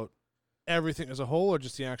about everything as a whole, or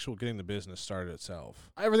just the actual getting the business started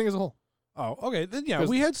itself? Everything as a whole. Oh, okay. Then yeah, 'Cause-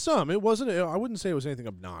 we had some. It wasn't. I wouldn't say it was anything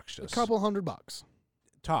obnoxious. A couple $100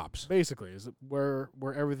 tops basically is where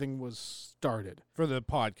everything was started. for the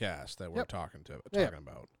podcast that we're Yep. talking Yeah.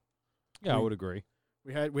 about. Yeah, I would agree.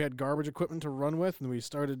 We had garbage equipment to run with, and we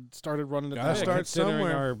started running it. Gotta that start way. Considering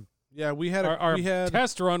somewhere. Yeah, we had Our we had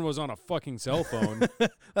test run was on a fucking cell phone.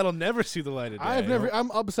 that'll never see the light of day. I'm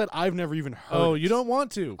upset. I've never even heard. Oh, it. you don't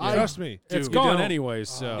want to. Trust me. It's You gone don't. anyway,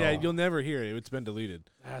 so Yeah, you'll never hear it. It's been deleted.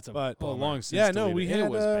 That's a But well, long since yeah, no, we deleted. had it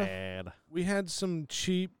was bad. we had some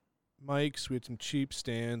cheap mics. We had some cheap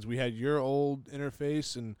stands. We had your old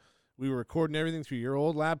interface, and we were recording everything through your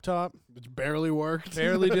old laptop. Which barely worked.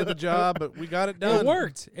 Barely did the job, but we got it done. It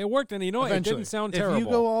worked. It worked, and you know what? It Eventually. didn't sound If terrible. you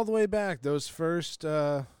go all the way back, those first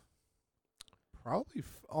probably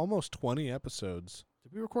almost 20 episodes.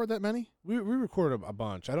 Did we record that many? We recorded a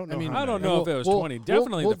bunch. I don't know. I mean, how I don't many. know And if it was we'll- 20. we'll-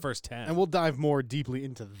 Definitely we'll- the first 10. And we'll dive more deeply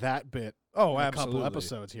into that bit. Oh, in a absolutely. couple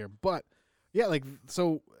episodes here, but yeah, like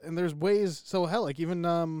so, and there's ways. So hell, like even I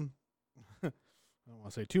don't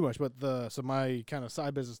want to say too much, but my kind of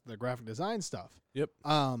side business, the graphic design stuff. Yep.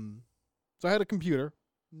 So I had a computer.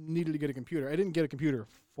 Needed to get a computer. I didn't get a computer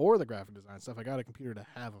for the graphic design stuff. I got a computer to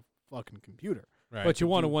have a fucking computer. Right. but you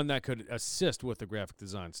wanted one that could assist with the graphic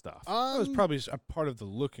design stuff. That was probably a part of the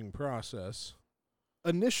looking process.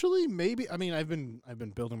 Initially, maybe. I mean, I've been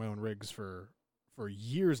building my own rigs for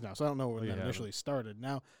years now, so I don't know when you that haven't. initially started.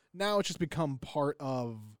 Now it's just become part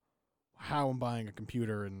of how I'm buying a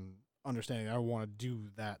computer and understanding I want to do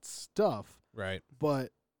that stuff. Right.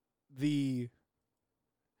 But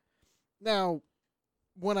now,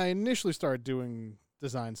 when I initially started doing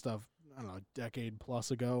design stuff, I don't know, a decade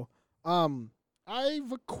plus ago,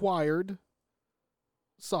 I've acquired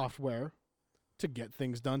software to get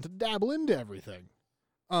things done, to dabble into everything.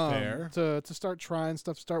 Fair. To start trying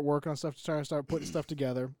stuff, to start working on stuff, to try and start putting stuff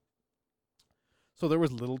together. So there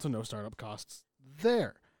was little to no startup costs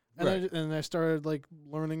there. And Right. I started like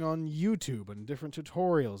learning on YouTube and different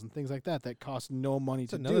tutorials and things like that that cost no money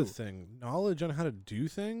That's to another do. thing. Knowledge on how to do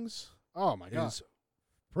things Oh my god. is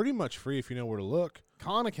pretty much free if you know where to look.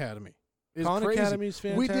 Khan Academy is Khan crazy. Academy's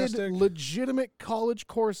fantastic. We did legitimate college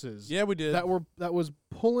courses Yeah, we did. that was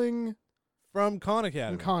pulling from Khan from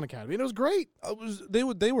Academy. Khan Academy, and it was great.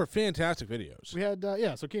 They were fantastic videos. We had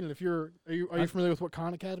So Keenan, if are you familiar with what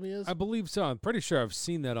Khan Academy is? I believe so. I'm pretty sure I've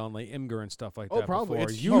seen that on like Imgur and stuff like Oh, that probably. before.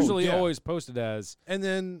 It's Usually huge. Yeah. always posted as, And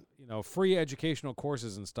then free educational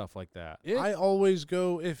courses and stuff like that. I always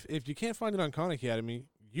go, if you can't find it on Khan Academy,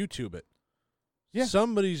 YouTube it. Yeah.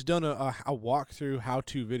 Somebody's done a walkthrough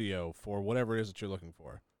how-to video for whatever it is that you're looking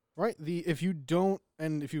for. Right. If you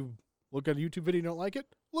look at a YouTube video and don't like it,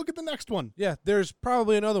 look at the next one. Yeah, there's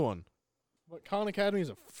probably another one. But Khan Academy is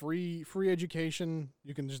a free education.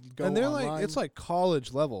 You can just go And they're online. it's like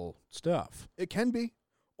college level stuff. It can be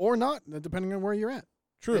or not, depending on where you're at.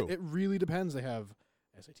 True. It really depends. They have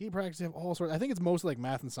SAT practice. They have all sorts. I think it's mostly like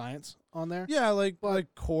math and science on there. Yeah, like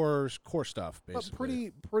core stuff But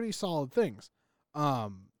basically. pretty solid things.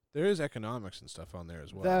 There is economics and stuff on there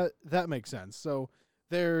as well. That makes sense. So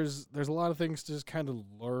there's a lot of things to just kind of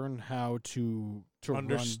learn how to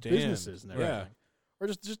Understand. run businesses and everything. Yeah. Or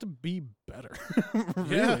just to be better.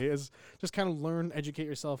 Yeah. Really is just kind of learn, educate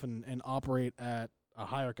yourself and operate at a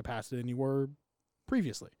higher capacity than you were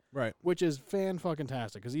previously. Right. Which is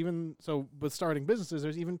fan-fucking-tastic. Because even so with starting businesses,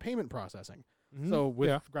 there's even payment processing. Mhm. So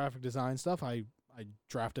with graphic design stuff, I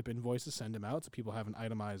draft up invoices, send them out so people have an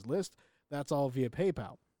itemized list. That's all via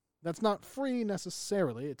PayPal. That's not free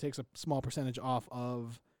necessarily. It takes a small percentage off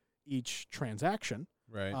of each transaction.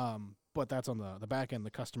 Right. But that's on the back end.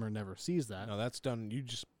 The customer never sees that. No, that's done. You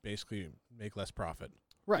just basically make less profit.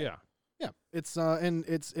 Right. Yeah. Yeah.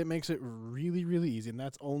 It makes it really, really easy. And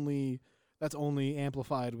that's only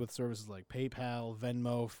amplified with services like PayPal,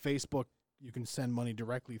 Venmo, Facebook. You can send money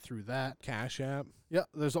directly through that. Cash App. Yeah.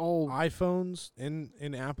 There's all iPhones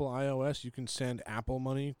in Apple iOS, you can send Apple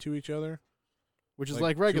money to each other, which is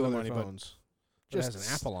like regular to money, other phones. But it just has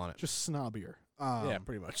an Apple on it. just snobbier. Yeah,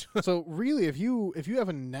 pretty much. So really, if you have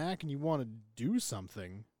a knack and you want to do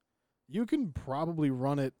something, you can probably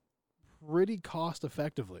run it pretty cost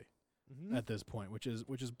effectively. at this point, which is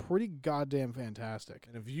pretty goddamn fantastic.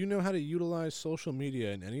 And if you know how to utilize social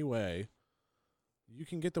media in any way, you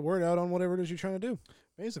can get the word out on whatever it is you're trying to do.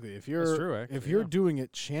 Basically, if That's you're true, actually, if you're doing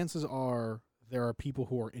it, chances are there are people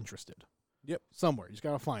who are interested. Yep. Somewhere. You just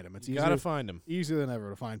got to find them. It's You got to find them. easier than ever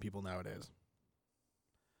to find people nowadays.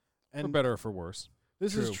 for And better or for worse.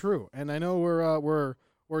 this is True. true. And I know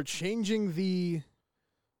we're changing the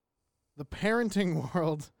parenting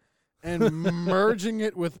world and merging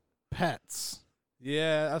it with pets.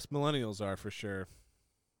 Yeah, us millennials are for sure.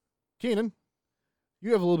 Keenan,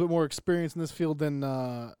 you have a little bit more experience in this field than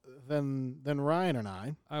Ryan and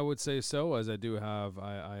I. I would say so, as I do have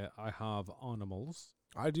I have animals.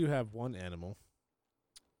 I do have one animal.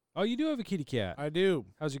 Oh, you do have a kitty cat. I do.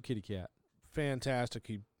 How's your kitty cat? Fantastic.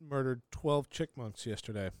 He murdered 12 chipmunks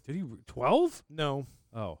yesterday. Did he 12? No,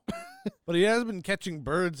 Oh, but he has been catching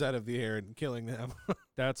birds out of the air and killing them.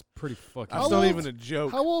 that's pretty fucking. That's How not old? even a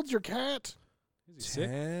joke. How old's your cat? Is he sick?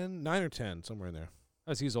 9 or 10, somewhere in there.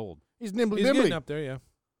 As he's old. He's nimbly He's bimbly. getting up there, yeah.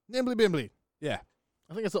 Nimbly bimbly. Yeah.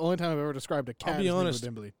 I think that's the only time I've ever described a cat I'll be as honest.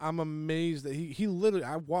 nimbly bimbly. I'm amazed that he literally,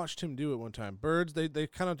 I watched him do it one time. Birds, they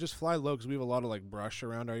kind of just fly low because we have a lot of like brush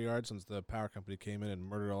around our yard since the power company came in and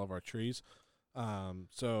murdered all of our trees.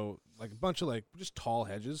 So like a bunch of like just tall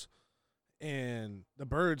hedges, and the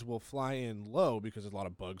birds will fly in low because there's a lot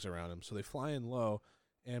of bugs around them. So they fly in low,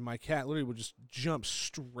 and my cat literally would just jump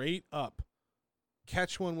straight up,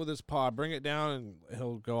 catch one with his paw, bring it down, and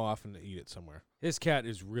he'll go off and eat it somewhere. His cat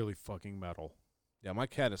is really fucking metal. Yeah, my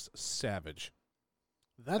cat is savage.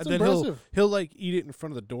 That's And then impressive. He'll like eat it in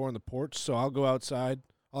front of the door on the porch. So I'll go outside.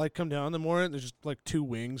 I'll like come down in the morning. There's just like 2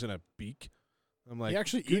 wings and a beak. I'm like, He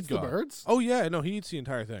actually good eats the God. birds? Oh yeah, no, he eats the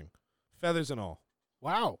entire thing, feathers and all.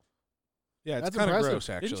 Wow. Yeah, it's That's kind of impressive. gross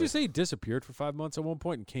actually. Didn't you say he disappeared for 5 months at one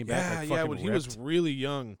point and came back Yeah, like yeah. fucking When he was ripped? really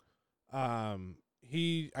young,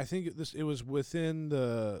 I think it was within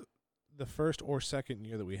the first or second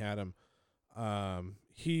year that we had him.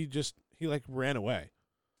 He like ran away,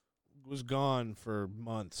 was gone for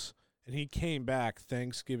months, and he came back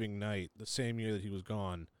Thanksgiving night the same year that he was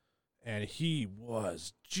gone, and he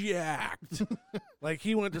was jacked. Like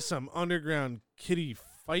he went to some underground kitty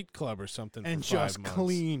fight club or something And for 5 just months.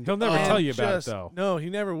 clean. He'll never up. tell you about it, Just- though. No,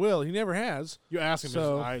 he never will. He never has. You ask him,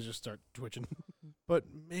 So- his eyes just start twitching. But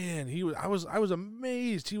man, I was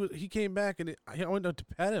amazed. He came back and I went up to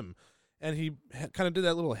pet him, and he kind of did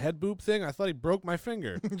that little head boop thing. I thought he broke my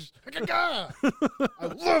finger. I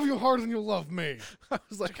love you harder than you love me. I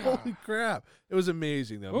was like, holy crap! It was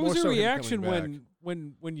amazing though. What More was your so him reaction coming back.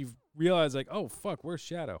 when you realized like, oh fuck, where's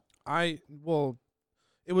Shadow?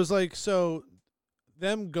 It was like, so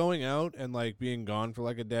them going out and like being gone for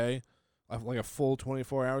like a day, like a full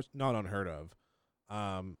 24 hours, not unheard of.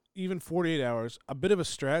 Even 48 hours, a bit of a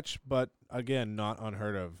stretch, but again, not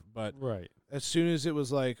unheard of. But Right. as soon as it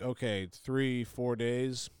was like, okay, 3-4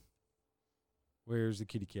 days, Where's the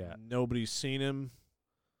kitty cat? nobody's seen him,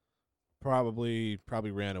 probably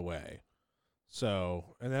ran away.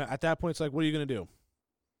 So, and then at that point, it's like, what are you going to do?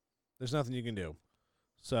 There's nothing you can do.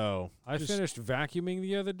 So I just- finished vacuuming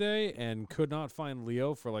the other day and could not find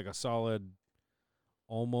Leo for like a solid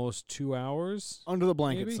almost 2 hours. Under the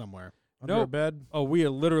blanket Maybe? somewhere. under a Nope. bed. Oh, we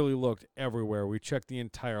had literally looked everywhere. We checked the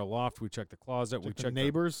entire loft. We checked the closet. We Check the checked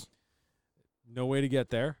neighbors. no way to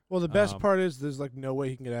get there. Well, the best Um, part is there's like no way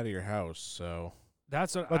he can get out of your house. So,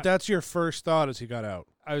 That's what but that's your first thought as he got out,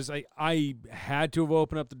 I was like, I had to have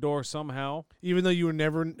opened up the door somehow. even though you were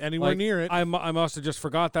never anywhere Like, near it. I must have just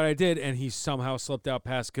forgot that I did, and he somehow slipped out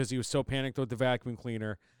past because he was so panicked with the vacuum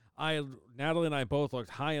cleaner. Natalie and I both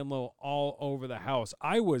looked high and low all over the house.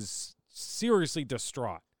 I was seriously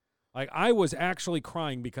distraught. Like, I was actually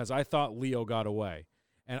crying because I thought Leo got away,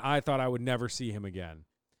 and I thought I would never see him again.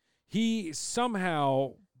 He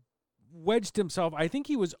somehow wedged himself. I think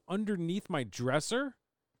he was underneath my dresser,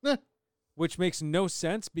 Eh. which makes no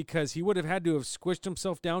sense because he would have had to have squished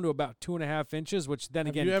himself down to about 2.5 inches, which then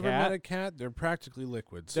Have again, you ever cat, met a cat? They're practically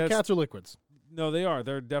liquids. That's- Cats are liquids. no, they are.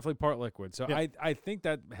 They're definitely part liquid. So Yeah. I think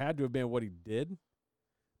that had to have been what he did.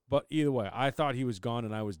 But either way, I thought he was gone,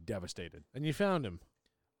 and I was devastated. And you found him.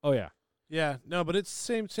 Oh, yeah. Yeah, no, but it's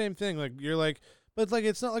same thing. Like you're like, but it's like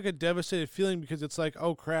it's not like a devastated feeling because it's like,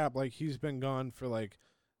 oh crap, like he's been gone for like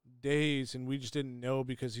days and we just didn't know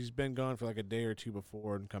because he's been gone for like a day or two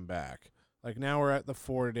before and come back. Like now we're at the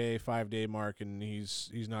 4-day, 5-day mark and he's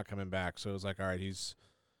not coming back. So it's like, all right, he's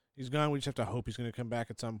gone. We just have to hope he's going to come back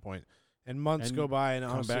at some point. And months And go by and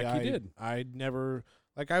come honestly, back he did. I'd never,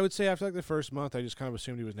 like I would say after like the first month, I just kind of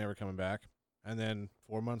assumed he was never coming back. And then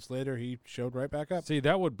 4 months later, he showed right back up. See,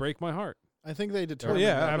 that would break my heart. I think they That determined. would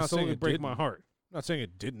yeah, I'm not saying absolutely it break didn't. my heart. I'm not saying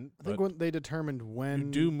it didn't. I think but when they determined you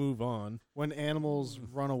do move on. when animals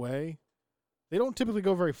run away, they don't typically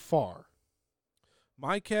go very far.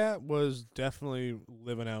 My cat was definitely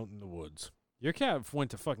living out in the woods. Your cat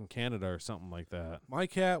went to fucking Canada or something like that. My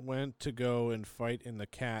cat went to go and fight in the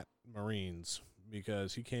cat Marines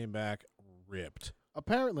because he came back ripped.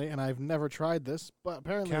 Apparently, and I've never tried this, but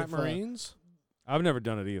apparently Cat if, Marines? I've never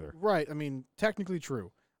done it either. right, I mean, technically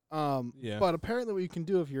true. Yeah. But apparently what you can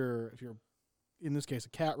do if you're in this case a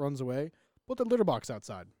cat runs away, put the litter box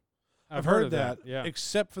outside. I've heard of that. Yeah.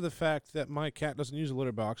 Except for the fact that my cat doesn't use a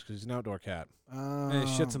litter box because he's an outdoor cat. And it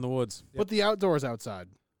shits in the woods. Put the outdoors outside.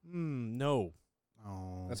 No.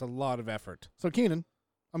 Oh. That's a lot of effort. So, Keenan,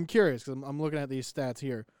 I'm curious because I'm looking at these stats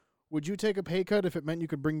here. Would you take a pay cut if it meant you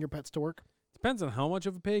could bring your pets to work? Depends on how much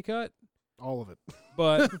of a pay cut, All of it.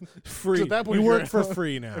 but Free. So at that point, you if you're work at for home-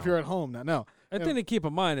 free now. If you're at home now. No. a thing to keep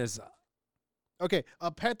in mind is Okay,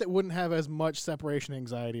 a pet that wouldn't have as much separation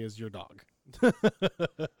anxiety as your dog.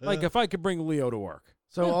 like if I could bring Leo to work.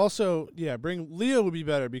 So also, bring Leo would be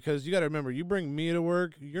better because you got to remember, you bring Mia to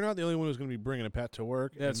work, you're not the only one who's going to be bringing a pet to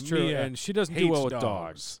work. That's and true, Mia and she doesn't do hates well with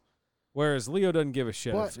dogs. Whereas Leo doesn't give a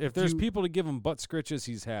shit. But If there's do- people to give him butt scritches,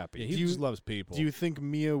 he's happy. Yeah, he Do you- just loves people. Do you think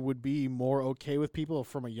Mia would be more okay with people if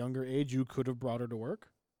from a younger age you could have brought her to work?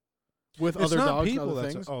 With it's other not dogs people and other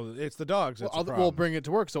that's things? it's the dogs. That's the problem. We'll bring it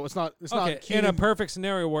to work, so it's not. It's Okay, not. in a Keenan- perfect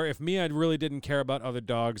scenario where if Mia really didn't care about other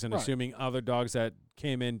dogs and Right. assuming other dogs that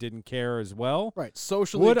came in didn't care as well, right,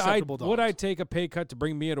 socially would acceptable dogs. I take a pay cut to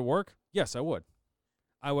bring Mia to work? Yes, I would.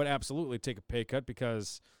 I would absolutely take a pay cut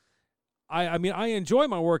because I mean I enjoy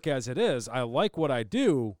my work as it is. I like what I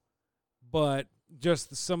do, but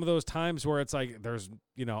just some of those times where it's like there's,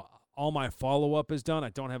 all my follow-up is done. I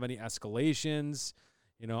don't have any escalations.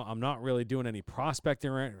 I'm not really doing any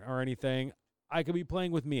prospecting or anything. I could be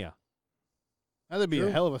playing with Mia. That'd be True.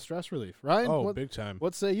 a hell of a stress relief, right? Oh, big time.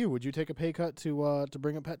 What say you? Would you take a pay cut to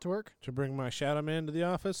bring a pet to work? To bring my shadow man to the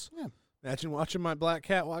office? Yeah. Imagine watching my black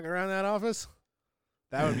cat walk around that office.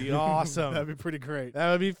 That would be awesome. That'd be pretty great.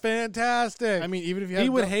 That would be fantastic. I mean, even if you had he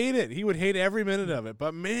would dog- hate it. He would hate every minute of it.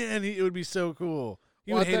 But man, it would be so cool.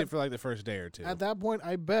 He Well, would at hate that- it for like the first day or two. At that point,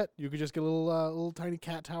 I bet you could just get a little tiny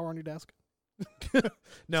cat tower on your desk.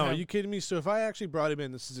 No, are Sam- you kidding me? So if I actually brought him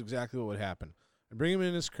in, this is exactly what would happen. I'd bring him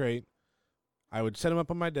in his crate. I would set him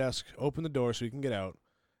up on my desk, open the door so he can get out,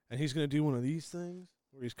 and he's going to do one of these things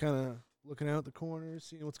where he's kind of looking out the corners,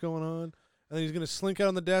 seeing what's going on, and then he's going to slink out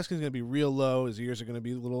on the desk, and he's going to be real low. His ears are going to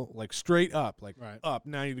be a little, like, straight up, like Right. up,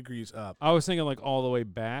 90 degrees up. I was thinking like all the way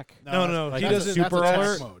back. No, Like he that's doesn't. super that's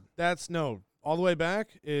alert. attack mode. That's no. All the way back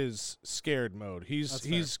is scared mode. That's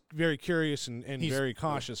He's very curious and He's- very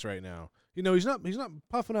cautious right now. He's not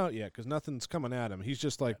puffing out yet because nothing's coming at him. He's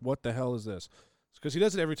just like, what the hell is this? Because he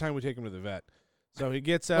does it every time we take him to the vet. So he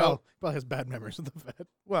gets out. Well, probably has bad memories of the vet.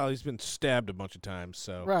 Well, he's been stabbed a bunch of times.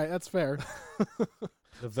 So Right, that's fair.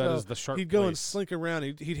 The vet So is the sharp he'd go and place. slink around.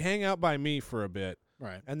 He'd hang out by me for a bit.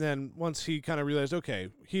 Right. And then once he kind of realized, okay,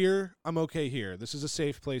 here, I'm okay here. This is a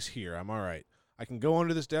safe place here. I'm all right. I can go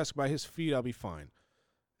under this desk by his feet. I'll be fine.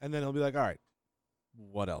 And then he'll be like, all right,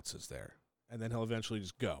 what else is there? And then he'll eventually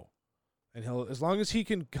just go. And as long as he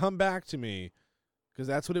can come back to me, because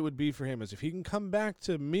that's what it would be for him, is if he can come back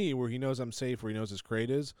to me where he knows I'm safe, where he knows his crate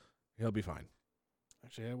is, he'll be fine.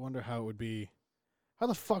 Actually, I wonder how it would be. How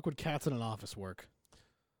the fuck would cats in an office work?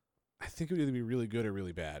 I think it would either be really good or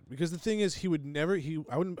really bad. Because the thing is, I would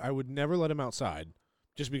never let him outside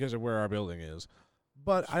just because of where our building is.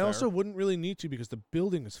 But That's I also fair. wouldn't really need to because the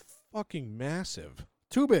building is fucking massive.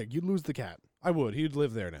 Too big. You'd lose the cat. I would. He'd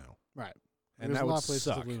live there now. Right. And There's that a lot would of places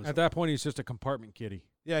to suck. lose. At that point, he's just a compartment kitty,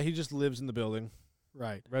 Yeah, he just lives in the building.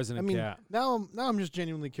 Right. resident I mean, cat. now I'm just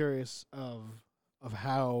genuinely curious of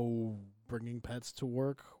how bringing pets to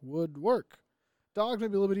work would work. Dogs may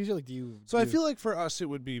be a little bit easier. Like, do you? So I feel like for us, it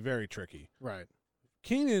would be very tricky. right.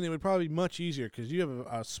 Keenan, it would probably be much easier because you have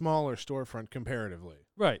a smaller storefront comparatively.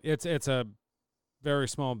 Right. It's a very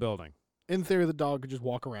small building. In theory, the dog could just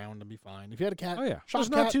walk around and be fine. If you had a cat, Oh yeah. shop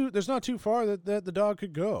There's not too far that the dog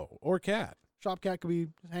could go or cat. shop cat could be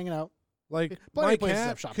just hanging out. Like Plenty my of places cat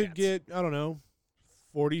have shop could cats. get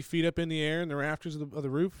 40 feet up in the air in the rafters of the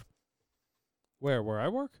roof. Where I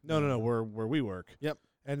work? No, where we work. Yep.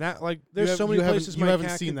 And that there's You have- so many you haven't- places you my haven't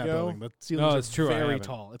cat seen could that go. building. The ceilings it's are true, I very haven't.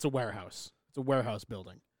 tall. It's a warehouse. It's a warehouse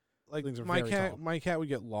building. Like Things are my very cat, tall. my cat would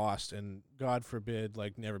get lost and God forbid,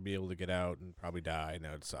 like never be able to get out and probably die. And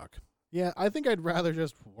that would suck. Yeah, I think I'd rather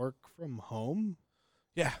just work from home.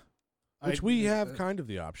 Yeah, which we have kind of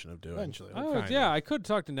the option of doing eventually. Oh, Kind yeah, of. I could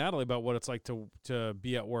talk to Natalie about what it's like to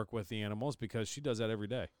be at work with the animals because she does that every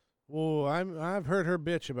day. Well, I've heard her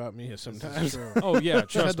bitch about me sometimes. Oh yeah,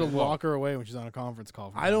 Just had trust to me. lock her away when she's on a conference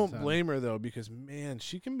call. from I don't time to time. blame her though, because man,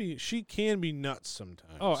 she can be nuts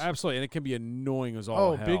sometimes. Oh, absolutely, and it can be annoying as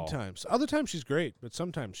all Oh, hell. big times. Other times she's great, but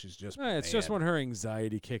sometimes she's just. It's just bad. when her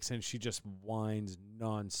anxiety kicks in, she just whines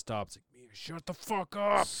nonstop. It's like, Mia, shut the fuck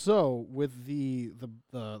up. So with the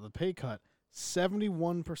pay cut,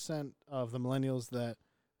 71% of the millennials that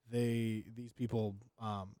these people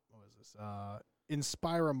what was this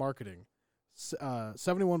Inspira Marketing,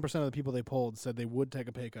 71% of the people they polled said they would take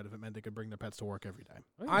a pay cut if it meant they could bring their pets to work every day.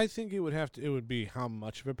 I think it would be how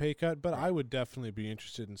much of a pay cut, but I would definitely be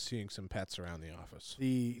interested in seeing some pets around the office.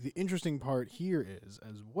 The interesting part here is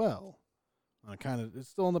as well, it's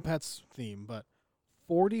still in the pets theme, but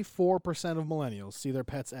 44% of millennials see their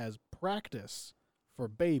pets as practice for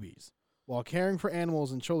babies. While caring for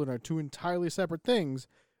animals and children are two entirely separate things,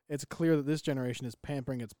 it's clear that this generation is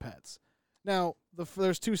pampering its pets. Now,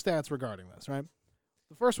 there's two stats regarding this, right?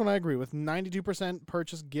 The first one I agree with. 92%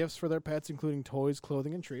 purchase gifts for their pets, including toys,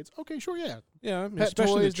 clothing, and treats. Okay, sure, yeah. Yeah, I mean, Pet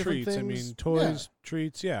especially toys, the different treats. I things. mean, toys,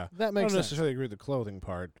 treats, yeah. That I makes don't sense. necessarily agree with the clothing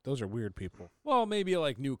part. Those are weird people. Well, maybe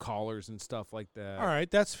like new collars and stuff like that. All right,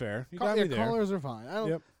 that's fair. You got me there. Collars are fine. I don't,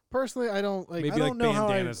 Yep. Personally, I don't like. Maybe I like don't know how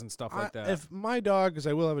bandanas and stuff like that. If my dog, because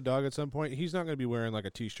I will have a dog at some point, he's not going to be wearing like a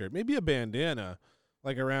T-shirt. Maybe a bandana,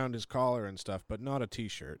 like around his collar and stuff, but not a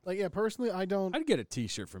T-shirt. Like, yeah, personally, I don't. I'd get a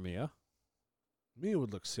T-shirt for Mia. Mia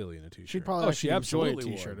would look silly in a T-shirt. She'd probably she actually enjoy a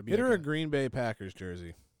absolutely T-shirt. would. It'd be Get her like a Green Bay Packers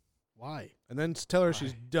jersey, Why? and then tell her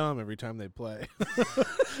she's Why? dumb every time they play.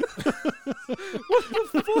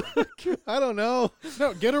 What the fuck? I don't know.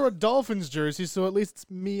 No, get her a Dolphins jersey so at least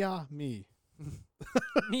it's me.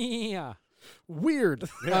 Mia. Weird.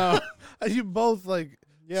 You both like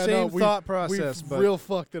Yeah, same no, we- thought process, We've but real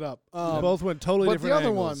fucked it up. you both went totally but different the other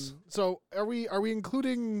angles. one. So are we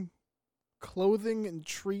including clothing and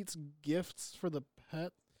treats, gifts for the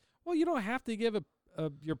pet? Well, you don't have to give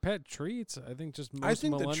your pet treats. I think just most I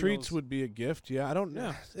think the treats millennials- would be a gift. Yeah, I don't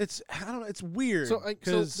know. Yeah. It's weird. So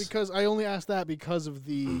because I only asked that because of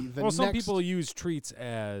the Well, some next people use treats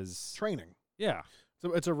as training. yeah.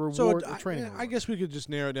 So it's a reward, So a training. I reward. guess we could just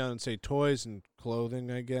narrow it down and say toys and clothing.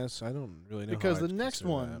 I guess I don't really know because how the I'd next consider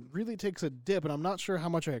one really takes a dip, and I'm not sure how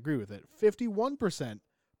much I agree with it. 51%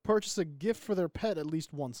 purchase a gift for their pet at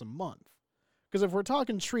least once a month. Because if we're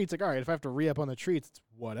talking treats, like, all right, if I have to re-up on the treats, it's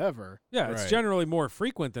whatever. Yeah, it's Right. generally more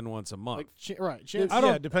frequent than once a month. Like, right. that. Chance, I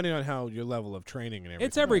don't- Yeah, depending on how your level of training and everything.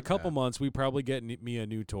 It's every like couple that. months we probably get Mia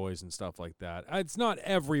new toys and stuff like that. It's not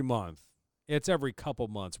every month. It's every couple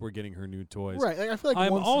months we're getting her new toys. right. Like, I feel like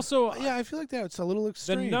I'm once, also Yeah, I feel like that's a little the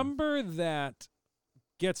extreme. number that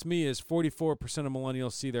gets me is 44% of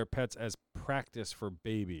millennials see their pets as practice for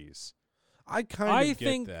babies. I kind of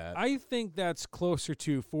get that. I think that's closer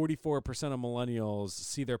to 44% of millennials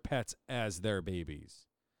see their pets as their babies.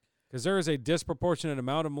 Because there is a disproportionate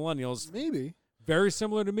amount of millennials, maybe. very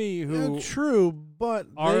similar to me, who true, but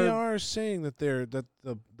they are- are saying that the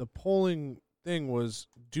polling thing was,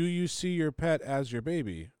 do you see your pet as your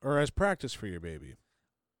baby or as practice for your baby?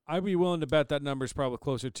 I'd be willing to bet that number is probably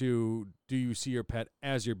closer to, do you see your pet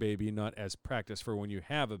as your baby, not as practice for when you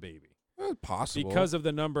have a baby? Possible. Because of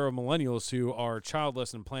the number of millennials who are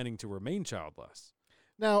childless and planning to remain childless.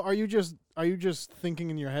 Now, are you just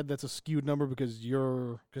thinking in your head that's a skewed number because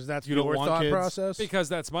that's you don't your want thought kids? process. Because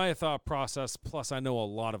that's my thought process, plus I know a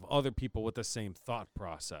lot of other people with the same thought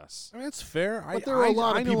process. I mean, it's fair. But there are a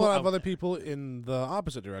lot of I know people a lot out of other there. people in the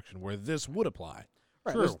opposite direction where this would apply.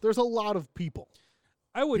 right, True. there's a lot of people.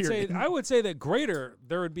 I would Period. say that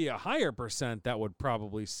there would be a higher percent that would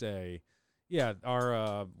probably say, yeah,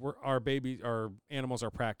 our babies, our animals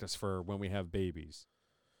are practice for when we have babies.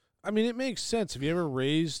 I mean, it makes sense. Have you ever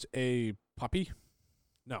raised a puppy?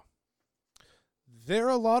 No. They're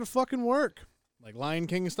a lot of fucking work. Like Lion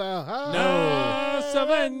King style. Ah, No,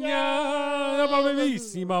 Savannah,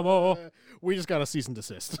 bravissimo. We just got a cease and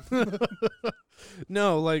desist.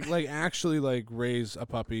 No, like actually like raise a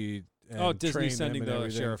puppy. And Oh, Disney train them sending and the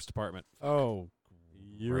everything. sheriff's department. Oh,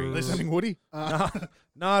 great. They sending Woody?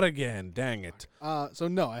 Not again. Dang it. So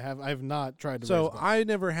no, I have not tried to. So raise them. I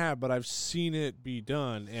never have, but I've seen it be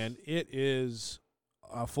done, and it is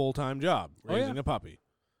a full-time job Oh, yeah. raising a puppy.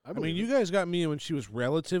 I mean, believe you it. guys got Mia when she was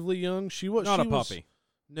relatively young. She was Not she a was- puppy.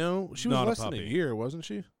 No, she was Not a less than a puppy. year, wasn't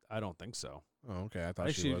she? I don't think so. Oh, okay. I I thought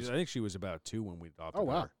think she was. I think she was about 2 when we adopted Oh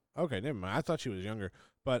wow, her. Okay, never mind. I thought she was younger,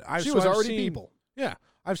 but I've she so was I've already seen, people. Yeah,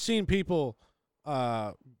 I've seen people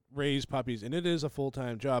raise puppies, and it is a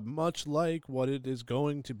full-time job, much like what it is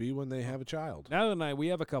going to be when they have a child. Now and we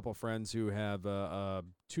have a couple friends who have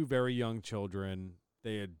 2 very young children.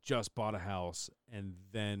 They had just bought a house and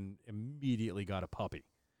then immediately got a puppy.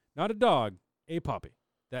 not a dog, a puppy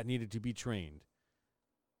that needed to be trained.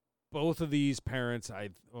 Both of these parents,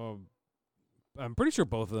 I'm pretty sure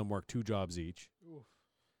both of them work 2 jobs each.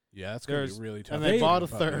 Yeah, that's gonna be really tough. And they bought a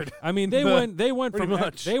third. I mean, they went Pretty from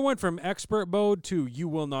much. expert mode to you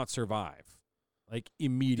will not survive, like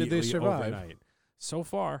immediately survive? overnight. So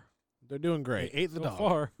far, They're doing They great. ate the so dog.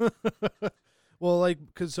 far, Well,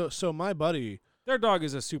 like, cause so my buddy, their dog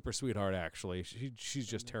is a super sweetheart. Actually, she's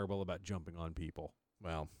just terrible about jumping on people.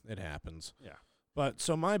 well, it happens. Yeah. But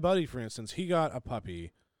so my buddy, for instance, he got a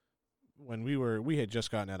puppy when we had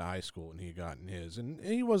just gotten out of high school, and he had gotten his, and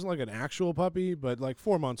he wasn't like an actual puppy, but like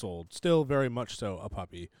 4 months old, still very much so a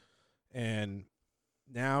puppy, and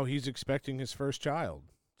now he's expecting his first child.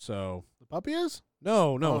 So The puppy is?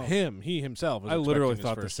 no, Oh. he himself. Was I literally expecting his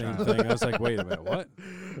thought the first same child. thing. I was like, wait a minute, what?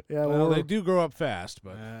 Yeah, Well, well, they do grow up fast,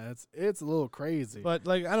 but it's a little crazy. But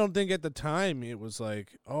like, I don't think at the time it was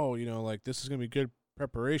like, oh, like this is gonna be good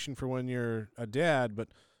preparation for when you're a dad. But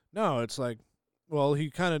no, it's like, well, he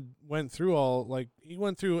kind of went through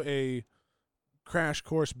a crash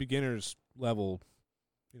course beginners level.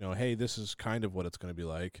 Hey, this is kind of what it's gonna be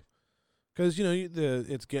like, because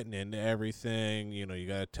it's getting into everything. You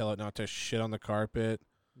gotta tell it not to shit on the carpet.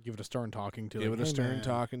 Give it a stern talking to. Give like, it a "Hey, stern man,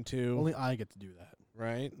 talking to. Only I get to do that.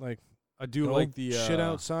 Right, like I do go like the shit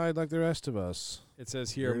outside like the rest of us. It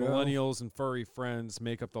says here, Weirdo. millennials and furry friends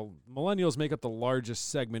make up the largest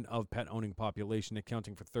segment of pet owning population,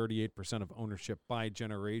 accounting for 38% of ownership by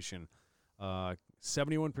generation.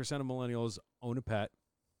 71% of millennials own a pet,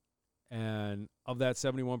 and of that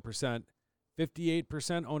 71%,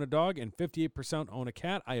 58% own a dog and 58% own a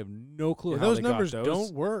cat. I have no clue how Those they numbers got those.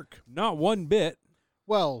 don't work. Not one bit.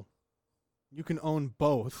 Well, you can own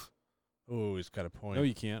both. Oh, he's got a point. No,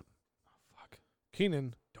 you can't. Fuck.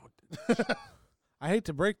 Keenan, don't. I hate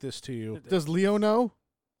to break this to you. Does Leo know?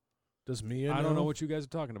 Does Mia? I don't know what you guys are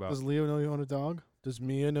talking about. Does Leo know you own a dog? Does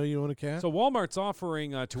Mia know you own a cat? So Walmart's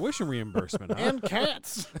offering tuition reimbursement. Huh? And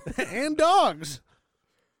cats. and dogs.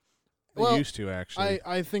 They Well, used to actually.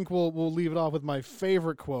 I think we'll leave it off with my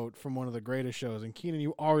favorite quote from one of the greatest shows. And Keenan,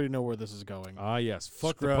 you already know where this is going. Ah, yes.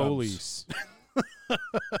 Fuck the Scrubs. police.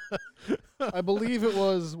 I believe it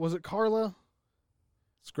was it Carla?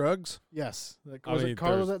 Scruggs. Yes. Like, I was mean, it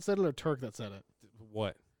Carla there's- that said it or Turk that said it?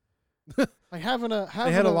 What? Like having They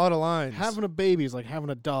had a lot of lines. Having a baby is like having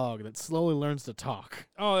a dog that slowly learns to talk.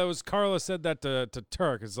 Oh, that was Carla said that to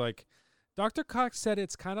Turk. It's like Dr. Cox said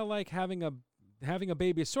it's kind of like having a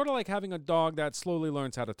baby. It's sort of like having a dog that slowly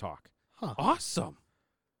learns how to talk. Huh. Awesome.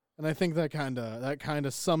 And I think that kind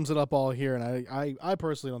of sums it up all here. And I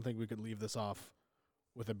personally don't think we could leave this off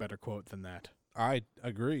with a better quote than that. I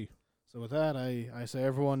agree. So with that, I say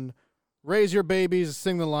everyone raise your babies,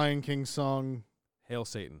 sing the Lion King song. Hail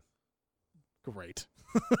Satan. Great.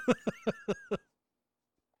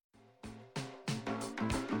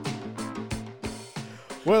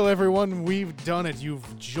 Well, everyone, we've done it.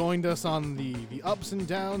 You've joined us on the ups and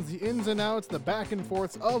downs, the ins and outs, the back and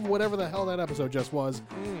forths of whatever the hell that episode just was.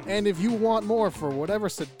 And if you want more for whatever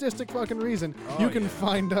sadistic fucking reason, you can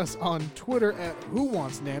find us on Twitter at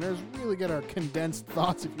WhoWantsNanners. Really get our condensed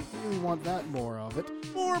thoughts if you really want that more of it.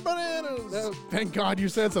 More bananas. Thank God you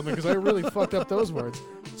said something because I really fucked up those words.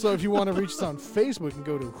 So if you want to reach us on Facebook, you can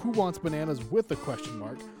go to Who Wants Bananas with the question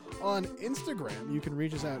mark. On Instagram, you can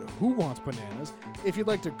reach us at Who Wants Bananas. If you'd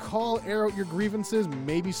like to call, air out your grievances,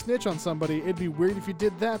 maybe snitch on somebody, it'd be weird if you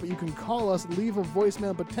did that, but you can call us, leave a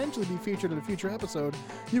voicemail, potentially be featured in a future episode.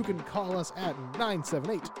 You can call us at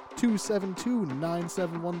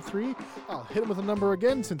 978-272-9713. I'll hit them with a number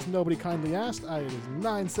again since nobody kindly asked. It is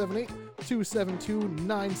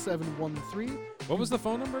 978-272-9713. What was the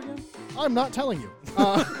phone number again? I'm not telling you.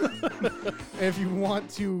 If you want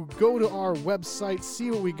to go to our website,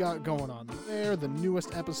 see what we got going on there, the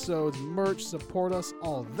newest episodes, merch, support us,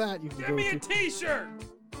 all that, you can go to. T-shirt.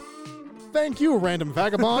 Thank you, random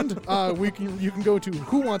vagabond. You can go to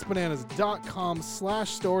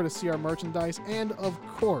whowantsbananas.com/store to see our merchandise. And of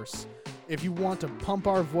course, if you want to pump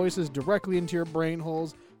our voices directly into your brain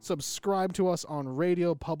holes, subscribe to us on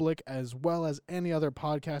Radio Public as well as any other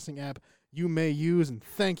podcasting app you may use. And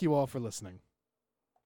thank you all for listening.